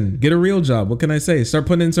 Listen, get a real job. What can I say? Start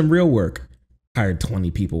putting in some real work. Hired 20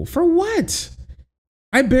 people. For what?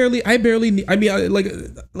 I barely need, I mean,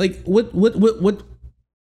 like what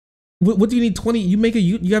do you need 20? You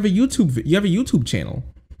have a YouTube channel.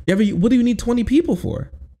 What do you need 20 people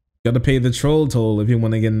for? You got to pay the troll toll if you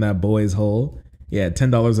want to get in that boy's hole. Yeah,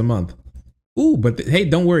 $10 a month. Ooh, but hey,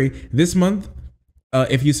 don't worry. This month,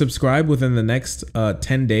 if you subscribe within the next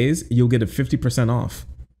 10 days, you'll get a 50% off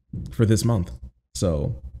for this month.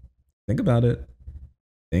 So think about it.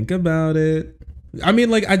 Think about it. I mean,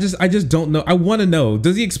 like, I just don't know. I want to know.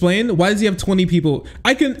 Does he explain? Why does he have 20 people?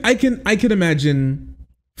 I can imagine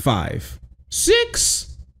 5,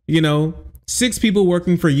 6, 6 people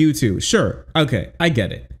working for YouTube. Sure. Okay. I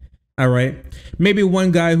get it. All right. Maybe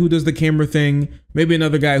one guy who does the camera thing. Maybe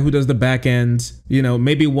another guy who does the back end.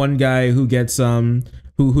 Maybe one guy who gets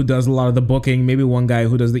who does a lot of the booking. Maybe one guy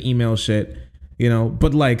who does the email shit.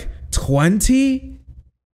 But like 20?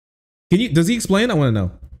 Does he explain? I want to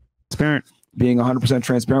know. Transparent. Being 100%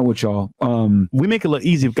 transparent with y'all. We make it look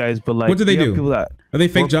easy, guys, but like, what do they do? People that are they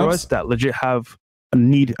fake jobs? For us that legit have a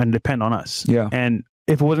need and depend on us. Yeah. And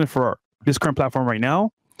if it wasn't for this current platform right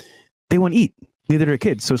now, they wouldn't eat. Neither their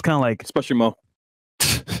kids. So it's kind of like, especially Mo.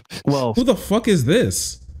 Well, who the fuck is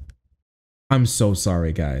this? I'm so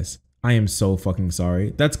sorry, guys. I am so fucking sorry.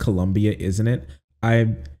 That's Colombia, isn't it?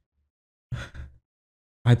 I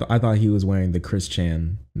thought he was wearing the Chris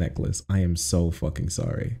Chan necklace. I am so fucking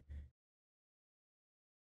sorry.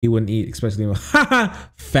 He wouldn't eat, especially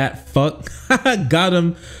fat fuck. Got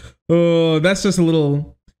him. Oh, that's just a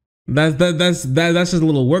little. That's just a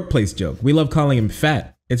little workplace joke. We love calling him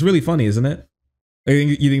fat. It's really funny, isn't it?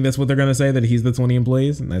 You think that's what they're gonna say? That he's the 20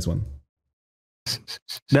 employees? Nice one.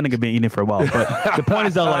 That nigga been eating for a while, but the point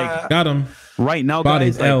is that like, got him right now,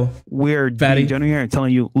 Bodies, guys. Like, we're fatty joining here and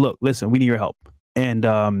telling you, look, listen, we need your help.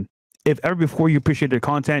 And if ever before you appreciate their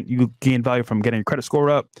content, you gain value from getting your credit score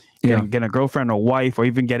up, getting a girlfriend or wife, or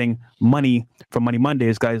even getting money from Money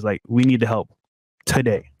Mondays, guys. Like, we need the help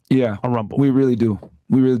today. Yeah, on Rumble. We really do.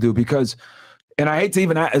 We really do, because, and I hate to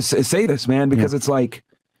even say this, man, because it's like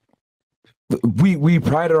we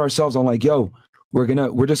prided ourselves on like, yo,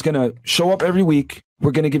 we're just gonna show up every week.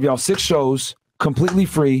 We're gonna give y'all 6 shows completely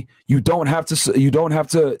free. You don't have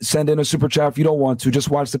to send in a super chat if you don't want to. Just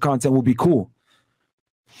watch the content. We'll be cool.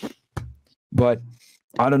 But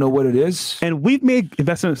I don't know what it is. And we've made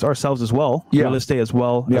investments ourselves as well, real estate as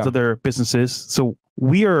well as other businesses. So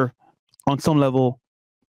we are on some level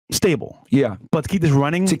stable. Yeah. But to keep this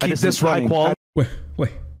running, to keep this running, high quality.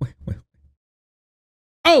 Wait.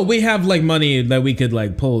 Oh, we have like money that we could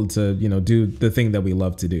like pull to, do the thing that we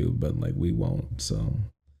love to do, but like we won't. So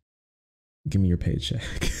give me your paycheck.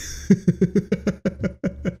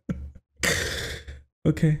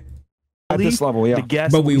 Okay. At this level, yeah.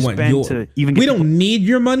 But we want your. To even we don't need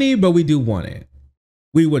your money, but we do want it.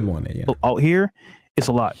 We would want it. Yeah. Out here, it's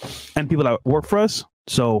a lot, and people that work for us.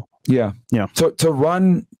 So yeah. So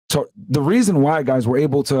the reason why, guys, we're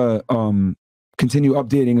able to continue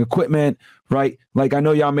updating equipment, right? Like, I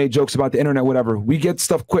know y'all made jokes about the internet, whatever. We get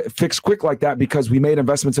stuff fixed quick like that because we made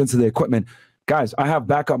investments into the equipment. Guys, I have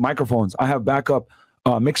backup microphones. I have backup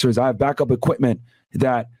mixers. I have backup equipment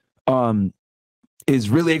that is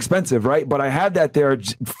really expensive, right? But I had that there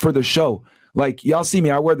for the show. Like, y'all see me,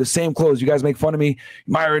 I wear the same clothes. You guys make fun of me,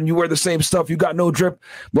 Myron, you wear the same stuff. You got no drip,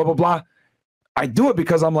 blah, blah, blah. I do it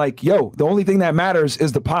because I'm like, yo, the only thing that matters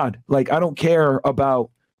is the pod. Like, I don't care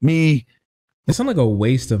about me. It sounds like a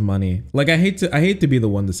waste of money. Like, I hate to be the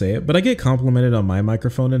one to say it, but I get complimented on my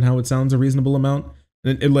microphone and how it sounds a reasonable amount.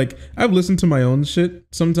 And like, I've listened to my own shit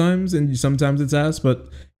sometimes, and sometimes it's ass. But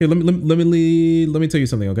here, let me tell you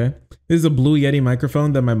something, okay? This is a Blue Yeti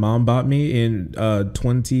microphone that my mom bought me in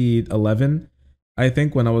 2011, I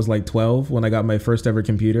think, when I was like 12, when I got my first ever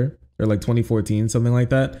computer, or like 2014, something like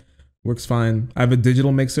that. Works fine. I have a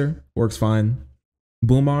digital mixer, works fine.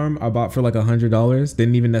 Boom arm I bought for like $100.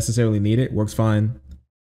 Didn't even necessarily need it. Works fine.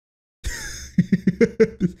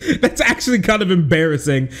 That's actually kind of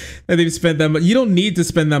embarrassing that they've spent that much. You don't need to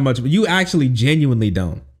spend that much, but you actually genuinely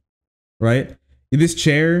don't, right? This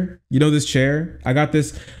chair, you know, this chair, I got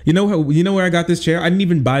this. You know where I got this chair? I didn't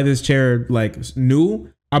even buy this chair like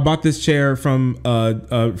new. I bought this chair from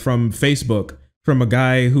Facebook from a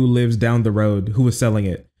guy who lives down the road who was selling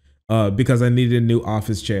it. Because I needed a new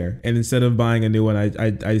office chair, and instead of buying a new one,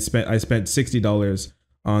 I spent $60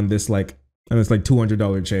 on this like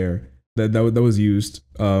 $200 chair that was used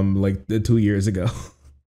like 2 years ago.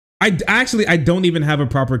 I don't even have a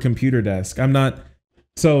proper computer desk. I'm not.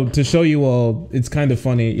 So to show you all, it's kind of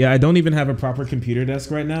funny. Yeah, I don't even have a proper computer desk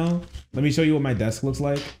right now. Let me show you what my desk looks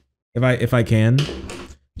like, if I can.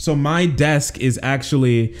 So my desk is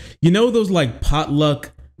actually, you know, those like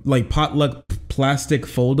potluck plastic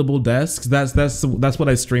foldable desks. That's what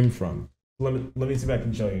I stream from. Let me see if I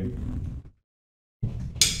can show you.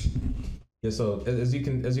 Yeah, so as you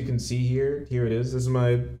can see here it is. This is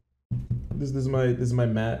my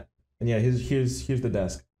mat, and yeah, here's the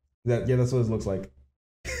desk. That's what it looks like.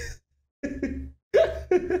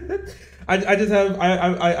 I just have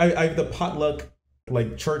I have the potluck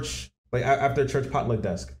like church, like after church potluck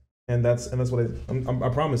desk, and that's what I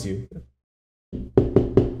promise you.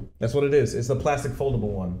 That's what it is. It's the plastic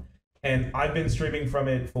foldable one, and I've been streaming from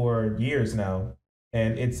it for years now,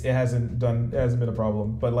 and it hasn't been a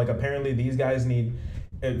problem. But like, apparently these guys need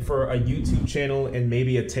for a YouTube channel and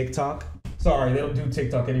maybe a TikTok. Sorry, they don't do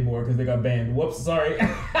TikTok anymore because they got banned. Whoops, sorry.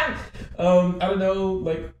 I don't know,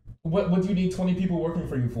 like what do you need 20 people working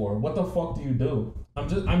for you for? What the fuck do you do?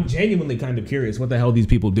 I'm genuinely kind of curious what the hell these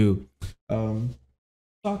people do.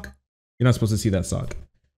 Sock. You're not supposed to see that sock.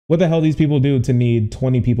 What the hell these people do to need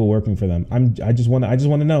 20 people working for them? I just want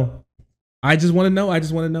to know. I just want to know.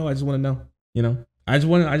 You know, I just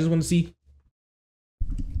want to see.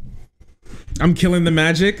 I'm killing the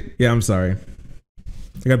magic. Yeah, I'm sorry.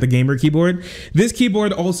 I got the gamer keyboard. This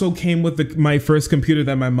keyboard also came with my first computer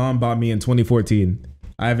that my mom bought me in 2014.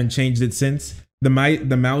 I haven't changed it since. The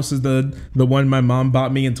mouse is the one my mom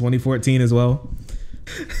bought me in 2014 as well.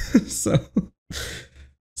 So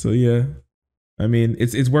yeah. I mean,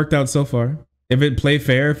 it's worked out so far. If it play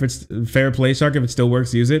fair, if it's fair play, Shark, if it still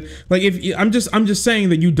works, use it. Like, if I'm just saying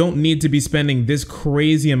that you don't need to be spending this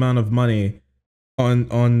crazy amount of money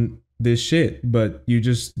on this shit, but you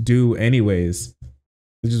just do anyways.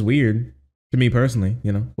 It's just weird to me personally,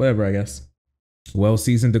 you know. Whatever, I guess.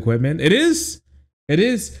 Well-seasoned equipment. It is.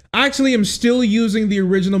 I actually am still using the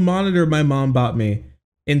original monitor my mom bought me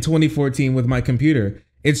in 2014 with my computer.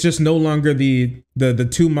 It's just no longer the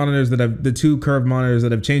two monitors the two curved monitors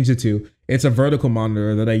that I've changed it to. It's a vertical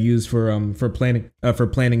monitor that I use for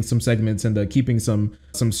planning some segments and keeping some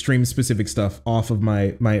stream specific stuff off of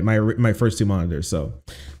my first two monitors. So,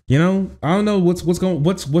 you know, I don't know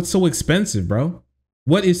what's so expensive, bro.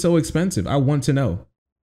 What is so expensive? I want to know.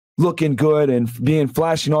 Looking good and being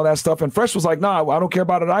flashy and all that stuff. And Fresh was like, nah, I don't care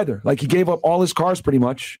about it either. Like, he gave up all his cars pretty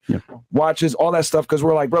much, watches, all that stuff. Cause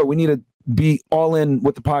we're like, bro, we need to be all in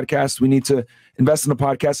with the podcast. We need to invest in the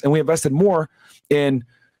podcast. And we invested more in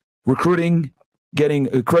recruiting,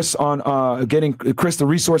 getting Chris the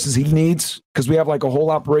resources he needs. Cause we have like a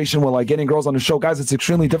whole operation with like getting girls on the show. Guys, it's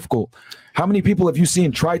extremely difficult. How many people have you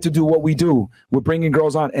seen try to do what we do? We're bringing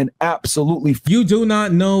girls on and absolutely. You do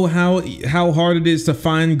not know how hard it is to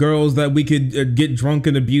find girls that we could get drunk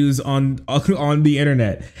and abuse on the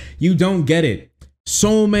internet. You don't get it.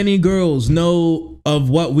 So many girls know of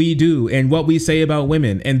what we do and what we say about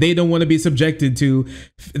women, and they don't want to be subjected to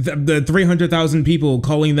the 300,000 people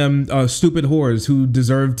calling them stupid whores who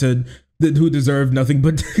deserve nothing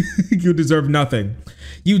but you deserve nothing.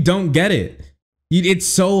 You don't get it. It's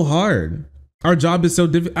so hard. Our job is so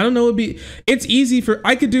difficult. I don't know. It's easy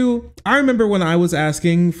I remember when I was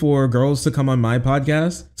asking for girls to come on my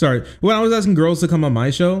podcast. Sorry. When I was asking girls to come on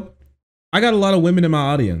my show, I got a lot of women in my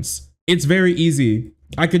audience. It's very easy.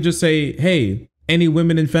 I could just say, hey, any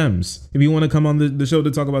women and femmes, if you want to come on the show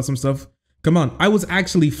to talk about some stuff, come on. I was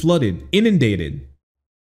actually flooded, inundated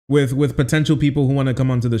with potential people who want to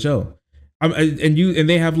come onto the show. And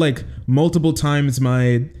they have like multiple times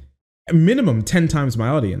my minimum 10 times my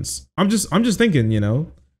audience. I'm just thinking, you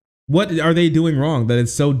know, what are they doing wrong that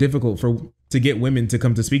it's so difficult to get women to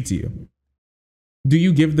come to speak to you? Do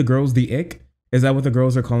you give the girls the ick? Is that what the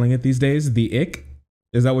girls are calling it these days? The ick?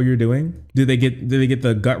 Is that what you're doing? Do they get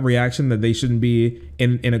the gut reaction that they shouldn't be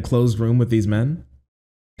in a closed room with these men?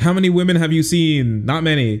 How many women have you seen? Not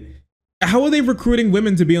many. How are they recruiting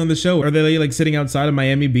women to be on the show? Are they like sitting outside of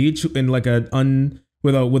Miami Beach in like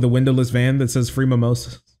with a windowless van that says free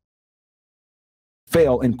mimosas?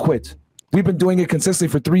 Fail and quit. We've been doing it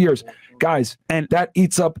consistently for 3 years, guys, and that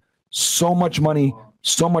eats up so much money,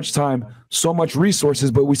 so much time, so much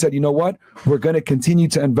resources. But we said, you know what? We're going to continue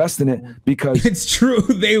to invest in it because it's true.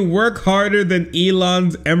 They work harder than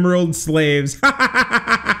Elon's emerald slaves.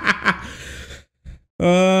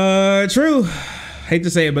 True. Hate to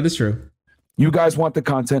say it, but it's true. You guys want the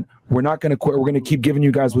content. We're not going to quit. We're going to keep giving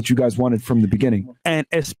you guys what you guys wanted from the beginning. And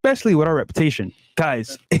especially with our reputation,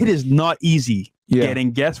 guys, it is not easy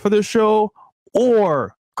getting guests for the show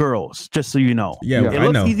or girls, just so you know. Yeah, it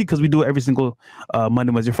looks easy because we do it every single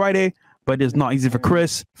Monday, Wednesday, Friday, but it's not easy for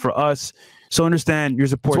Chris, for us. So understand your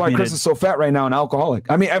support. That's why Chris is so fat right now and alcoholic.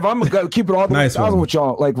 I mean, if I'm going to keep it all the way with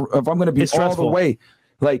y'all, like if I'm going to be all the way,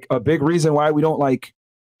 like a big reason why we don't like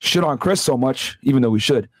shit on Chris so much, even though we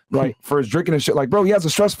should, right? For his drinking and shit. Like, bro, he has a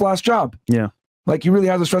stressful ass job. Yeah. Like, he really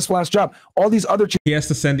has a stressful ass job. All these other he has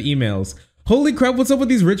to send emails. Holy crap, what's up with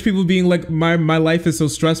these rich people being like, my life is so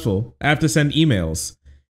stressful, I have to send emails.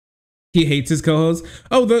 He hates his co-host.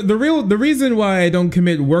 Oh, the reason why I don't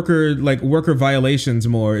commit worker violations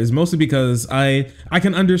more is mostly because I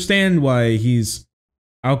can understand why he's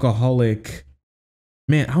alcoholic.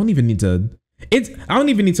 Man, I don't even need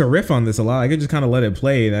to riff on this a lot. I could just kind of let it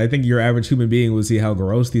play. And I think your average human being will see how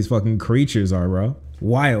gross these fucking creatures are, bro.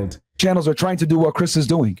 Wild. Channels are trying to do what Chris is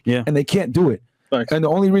doing. Yeah. And they can't do it. Thanks. And the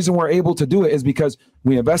only reason we're able to do it is because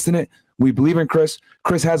we invest in it. We believe in Chris.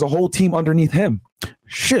 Chris has a whole team underneath him.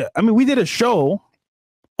 Shit. I mean, we did a show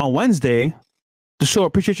on Wednesday to show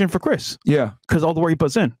appreciation for Chris. Yeah. Because all the work he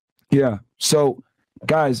puts in. Yeah. So,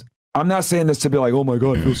 guys, I'm not saying this to be like, oh my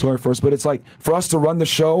God, I feel sorry for us. But it's like for us to run the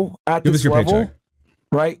show at this level,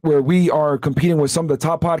 right, where we are competing with some of the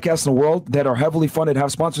top podcasts in the world that are heavily funded,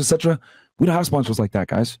 have sponsors, etc. We don't have sponsors like that,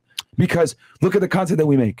 guys. Because look at the content that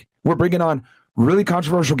we make. We're bringing on really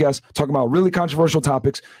controversial guests, talking about really controversial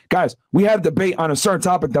topics. Guys, we had a debate on a certain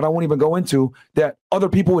topic that I won't even go into that other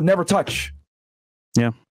people would never touch.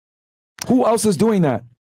 Yeah. Who else is doing that?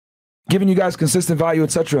 Giving you guys consistent value,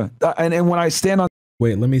 etc. And when I stand on...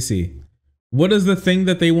 Wait, let me see. What is the thing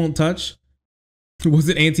that they won't touch? Was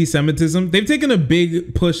it anti-Semitism? They've taken a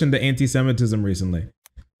big push into anti-Semitism recently.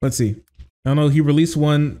 Let's see. I don't know. He released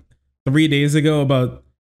one 3 days ago about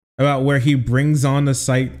where he brings on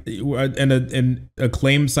an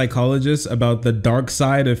acclaimed psychologist about the dark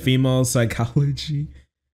side of female psychology.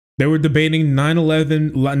 They were debating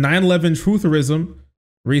 9/11 trutherism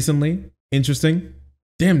recently. Interesting.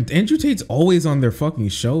 Damn, Andrew Tate's always on their fucking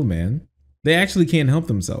show, man. They actually can't help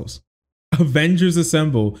themselves. Avengers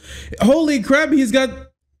Assemble. Holy crap, he's got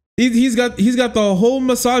the whole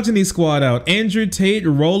misogyny squad out. Andrew Tate,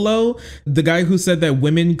 Rollo, the guy who said that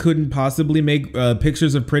women couldn't possibly make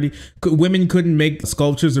women couldn't make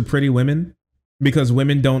sculptures of pretty women because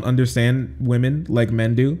women don't understand women like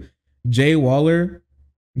men do. Jay Waller,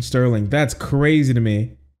 Sterling. That's crazy to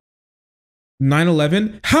me.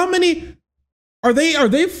 9/11. How many are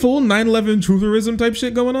they full 9/11 trutherism type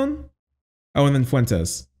shit going on? Oh, and then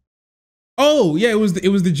Fuentes. Oh yeah, it was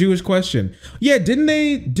the Jewish question. Yeah, didn't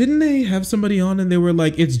they have somebody on and they were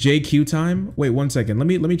like, it's JQ time? Wait 1 second. Let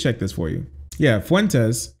me check this for you. Yeah,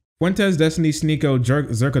 Fuentes, Destiny, Sneeko,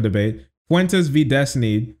 Zerko debate. Fuentes v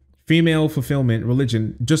Destiny, female fulfillment,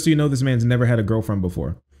 religion. Just so you know, this man's never had a girlfriend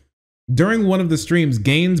before. During one of the streams,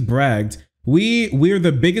 Gaines bragged, we're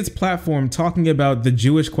the biggest platform talking about the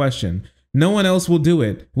Jewish question. No one else will do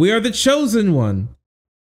it. We are the chosen one.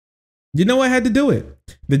 You know I had to do it.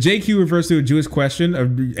 The JQ refers to a Jewish question,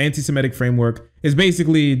 an anti-Semitic framework, is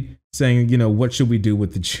basically saying, you know, what should we do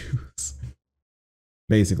with the Jews?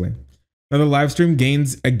 Basically. Another live stream,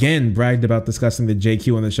 Gaines again bragged about discussing the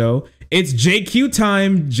JQ on the show. It's JQ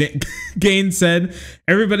time, Gaines said.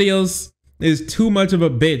 Everybody else is too much of a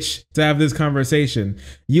bitch to have this conversation.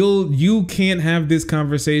 You can't have this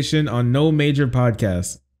conversation on no major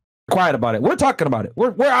podcast. quiet about it. We're talking about it.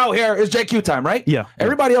 We're out here. It's JQ time, right? Yeah.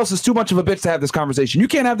 Everybody else is too much of a bitch to have this conversation. You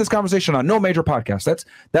can't have this conversation on no major podcast.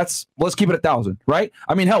 That's let's keep it 1,000, right?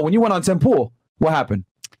 I mean, hell, when you went on Tim Pool, what happened?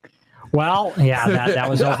 Well, yeah, that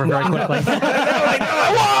was over very quickly.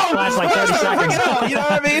 Last like 30 seconds. You know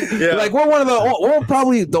what I mean? Yeah. Like we're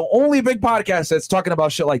probably the only big podcast that's talking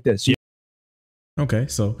about shit like this. Okay,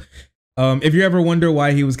 so if you ever wonder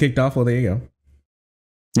why he was kicked off, well, there you go.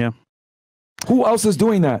 Yeah. Who else is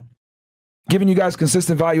doing that? Giving you guys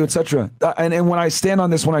consistent value, etc. And when I stand on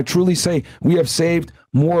this, when I truly say we have saved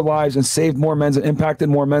more lives and saved more men's and impacted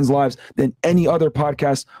more men's lives than any other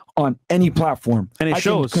podcast on any platform. And it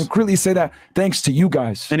shows. I can concretely say that thanks to you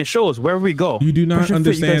guys. And it shows wherever we go. You do not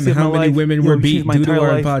understand how many women were beat due to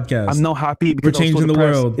our podcast. I'm not happy because we're changing the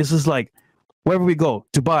world. This is like wherever we go,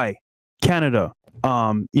 Dubai, Canada,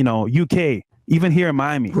 UK, even here in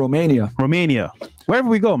Miami, Romania, wherever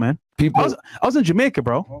we go, man. People, I was in Jamaica,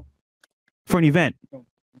 bro, for an event.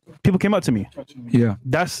 People came up to me. Yeah,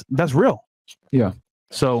 that's real. Yeah.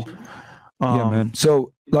 So, yeah, man.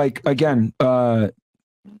 So, like again,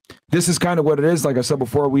 this is kind of what it is. Like I said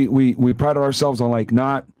before, we pride ourselves on like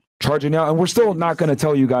not charging out, and we're still not going to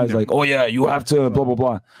tell you guys like, oh yeah, you have to blah blah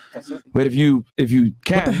blah. But if you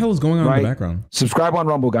can, what the hell is going on in the background? Subscribe on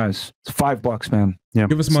Rumble, guys. It's $5, man. Yeah,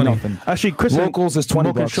 give us money. Actually, Chris, locals is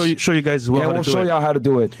 $20. We'll show you guys as well. Yeah, we'll show y'all how to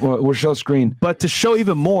do it. We'll show screen. But to show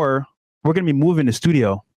even more, we're going to be moving the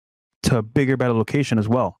studio to a bigger, better location as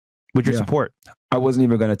well with your support. I wasn't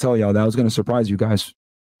even going to tell y'all that. I was going to surprise you guys.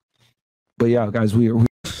 But yeah, guys, we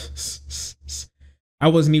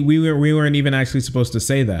we weren't even actually supposed to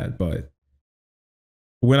say that, but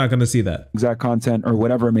we're not going to see that exact content or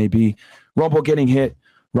whatever it may be. Rumble getting hit,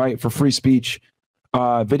 right, for free speech,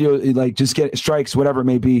 video, like just get strikes, whatever it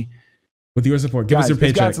may be. With your support, give us your paycheck.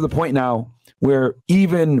 It's got to the point now where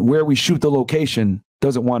even where we shoot the location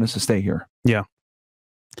doesn't want us to stay here. Yeah.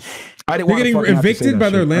 I didn't want to getting evicted by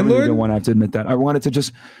their landlord. I didn't want to have to admit that. I wanted to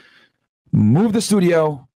just move the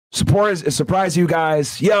studio, surprise you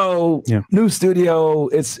guys. Yo, new studio.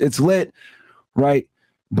 It's lit, right?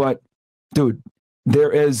 But dude,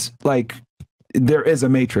 there is a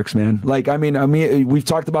matrix, man. Like, I mean, we've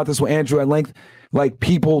talked about this with Andrew at length. Like,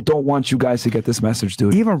 people don't want you guys to get this message,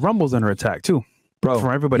 dude. Even Rumble's under attack too, bro.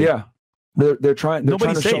 From everybody. Yeah, they're trying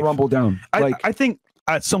to shut Rumble down. I think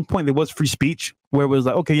at some point there was free speech where it was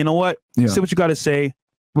like, okay, you know what? Say what you got to say.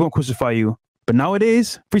 We won't crucify you. But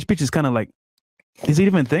nowadays, free speech is kind of like, is it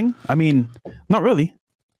even a thing? I mean, not really.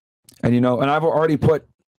 And and I've already put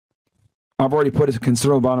a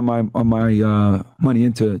considerable amount of my money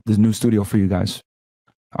into this new studio for you guys.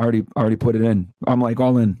 I already put it in. I'm like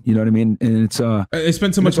all in. You know what I mean? And it's I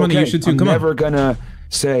spent so much money. You should too. Come on. I'm never gonna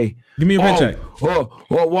say, give me a paycheck.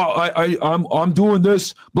 I'm doing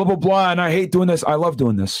this, blah blah blah, and I hate doing this. I love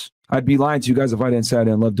doing this. I'd be lying to you guys if I didn't say I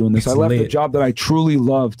didn't love doing this. I left a job that I truly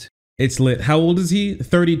loved. It's lit. How old is he?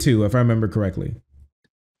 32, if I remember correctly.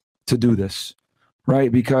 To do this, right?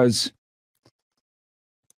 Because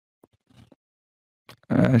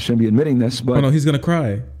I shouldn't be admitting this, but oh no, he's gonna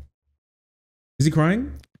cry. Is he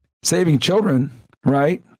crying? Saving children,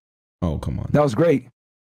 right? Oh, come on. That was great,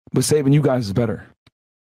 but saving you guys is better.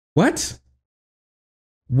 What?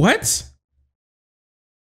 What?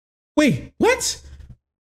 Wait, what?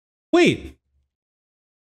 Wait.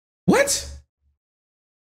 What?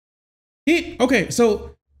 Okay,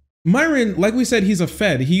 so Myron, like we said, he's a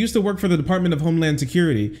Fed. He used to work for the Department of Homeland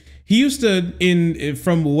Security. He used to,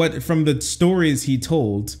 from the stories he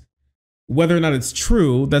told, whether or not it's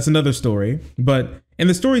true, that's another story. But in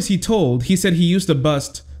the stories he told, he said he used to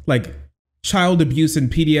bust like child abuse and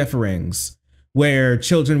PDF rings where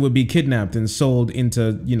children would be kidnapped and sold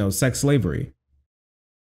into, sex slavery.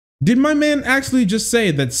 Did my man actually just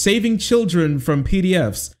say that saving children from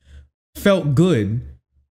PDFs felt good,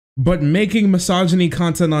 but making misogyny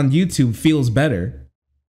content on YouTube feels better?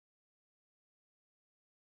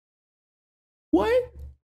 What?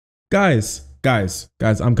 Guys,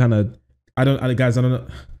 I'm kind of, I don't know.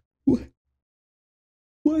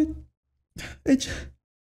 What?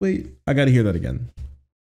 Wait, I gotta hear that again.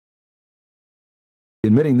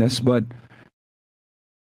 Admitting this, but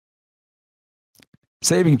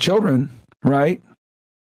saving children, right?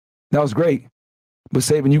 That was great, but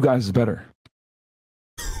saving you guys is better.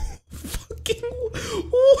 Fucking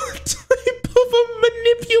what type of a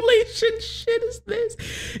manipulation shit is this?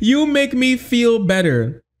 You make me feel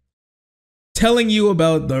better telling you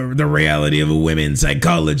about the reality of women's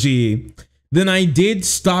psychology than I did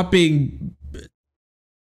stopping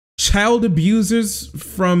child abusers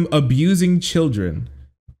from abusing children.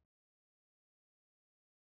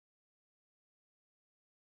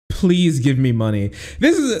 Please give me money.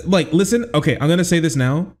 This is like, listen, okay, I'm gonna say this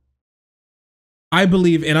now. I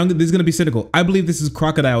believe, and this is gonna be cynical, I believe this is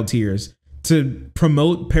crocodile tears to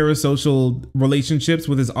promote parasocial relationships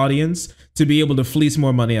with his audience to be able to fleece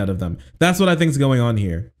more money out of them. That's what I think is going on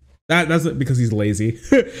here. That's because he's lazy.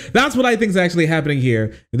 That's what I think is actually happening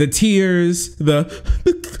here. The tears,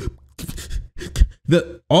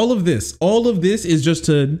 all of this is just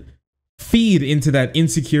to feed into that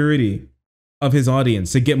insecurity of his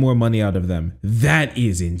audience to get more money out of them. That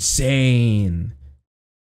is insane.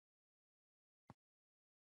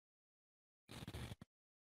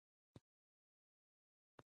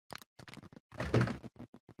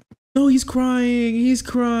 No, he's crying. He's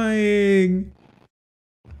crying.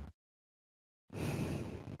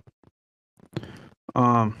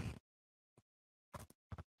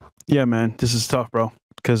 Yeah, man, this is tough, bro.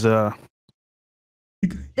 Because this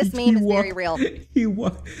meme is very real. He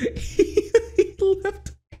left.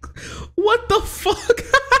 What the fuck?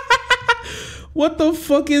 What the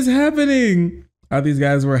fuck is happening? Oh, these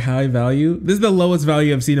guys were high value. This is the lowest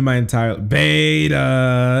value I've seen in my entire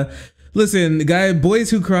beta. Listen, guy, boys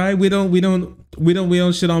who cry, we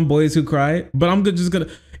don't shit on boys who cry. But I'm just gonna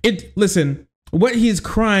listen. What he's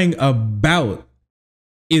crying about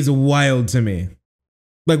is wild to me.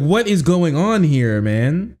 Like, what is going on here,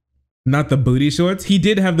 man? Not the booty shorts. He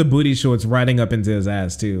did have the booty shorts riding up into his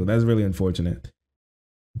ass too. That's really unfortunate.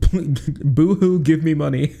 Boo-hoo, give me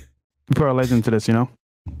money. Put our legs into this, you know.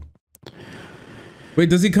 Wait,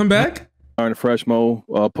 does he come back? In fresh mode,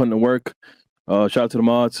 putting in work. Shout out to the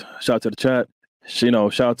mods. Shout out to the chat. You know,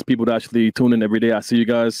 shout out to people that actually tune in every day. I see you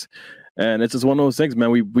guys, and it's just one of those things,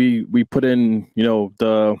 man. We put in, you know,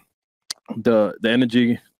 the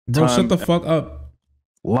energy. Bro, shut the fuck up.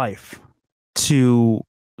 Life to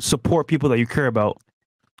support people that you care about,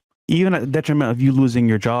 even at the detriment of you losing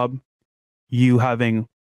your job, you having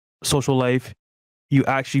social life, you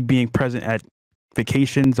actually being present at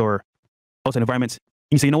vacations or outside environments.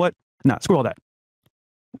 You say, you know what? Nah, screw all that.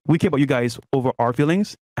 We care about you guys over our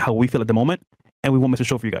feelings, how we feel at the moment, and we won't miss a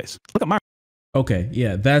show for you guys. Look at my. Okay,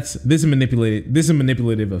 yeah, this is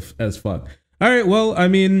manipulative as fuck. All right, well, I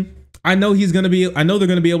mean, I know they're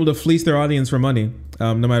gonna be able to fleece their audience for money,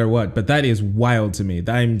 no matter what. But that is wild to me.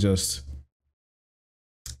 That's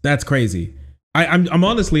crazy. I'm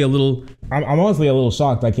honestly a little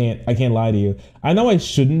shocked. I can't lie to you. I know I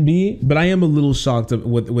shouldn't be, but I am a little shocked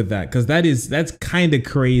with that, because that's kind of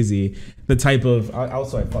crazy. The type of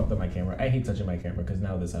also I fucked up my camera. I hate touching my camera because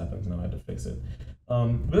now this happens. Now I have to fix it.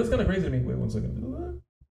 But it's kind of crazy to me. Wait 1 second.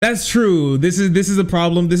 That's true. This is a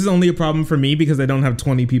problem. This is only a problem for me because I don't have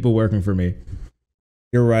 20 people working for me.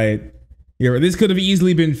 You're right. This could have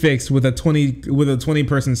easily been fixed with a 20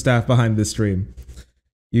 person staff behind this stream.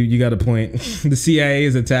 You got a point. The CIA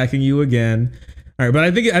is attacking you again. All right, but I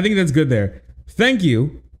think that's good there. Thank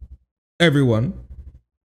you, everyone,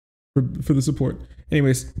 for the support.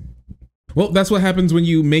 Anyways, well, that's what happens when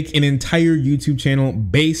you make an entire YouTube channel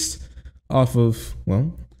based off of,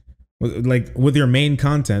 well, like with your main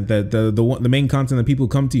content, that the main content that people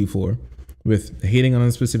come to you for, with hating on a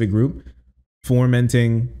specific group,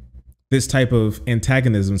 fomenting this type of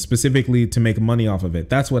antagonism specifically to make money off of it.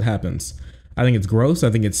 That's what happens. I think it's gross.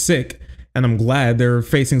 I think it's sick. And I'm glad they're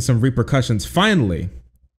facing some repercussions finally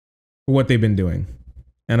for what they've been doing.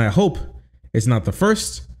 And I hope it's not the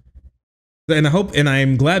first. And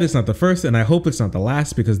I'm glad it's not the first. And I hope it's not the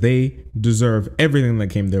last, because they deserve everything that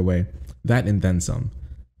came their way. That and then some.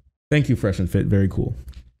 Thank you, Fresh and Fit. Very cool.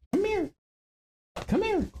 Come here. Come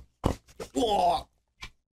here. Oh.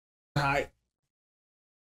 Hi.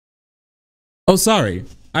 Oh, sorry.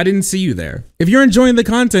 I didn't see you there. If you're enjoying the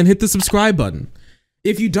content, hit the subscribe button.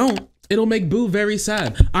 If you don't, it'll make Boo very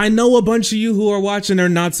sad. I know a bunch of you who are watching are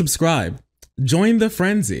not subscribed. Join the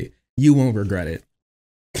frenzy. You won't regret it.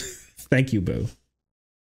 Thank you, Boo.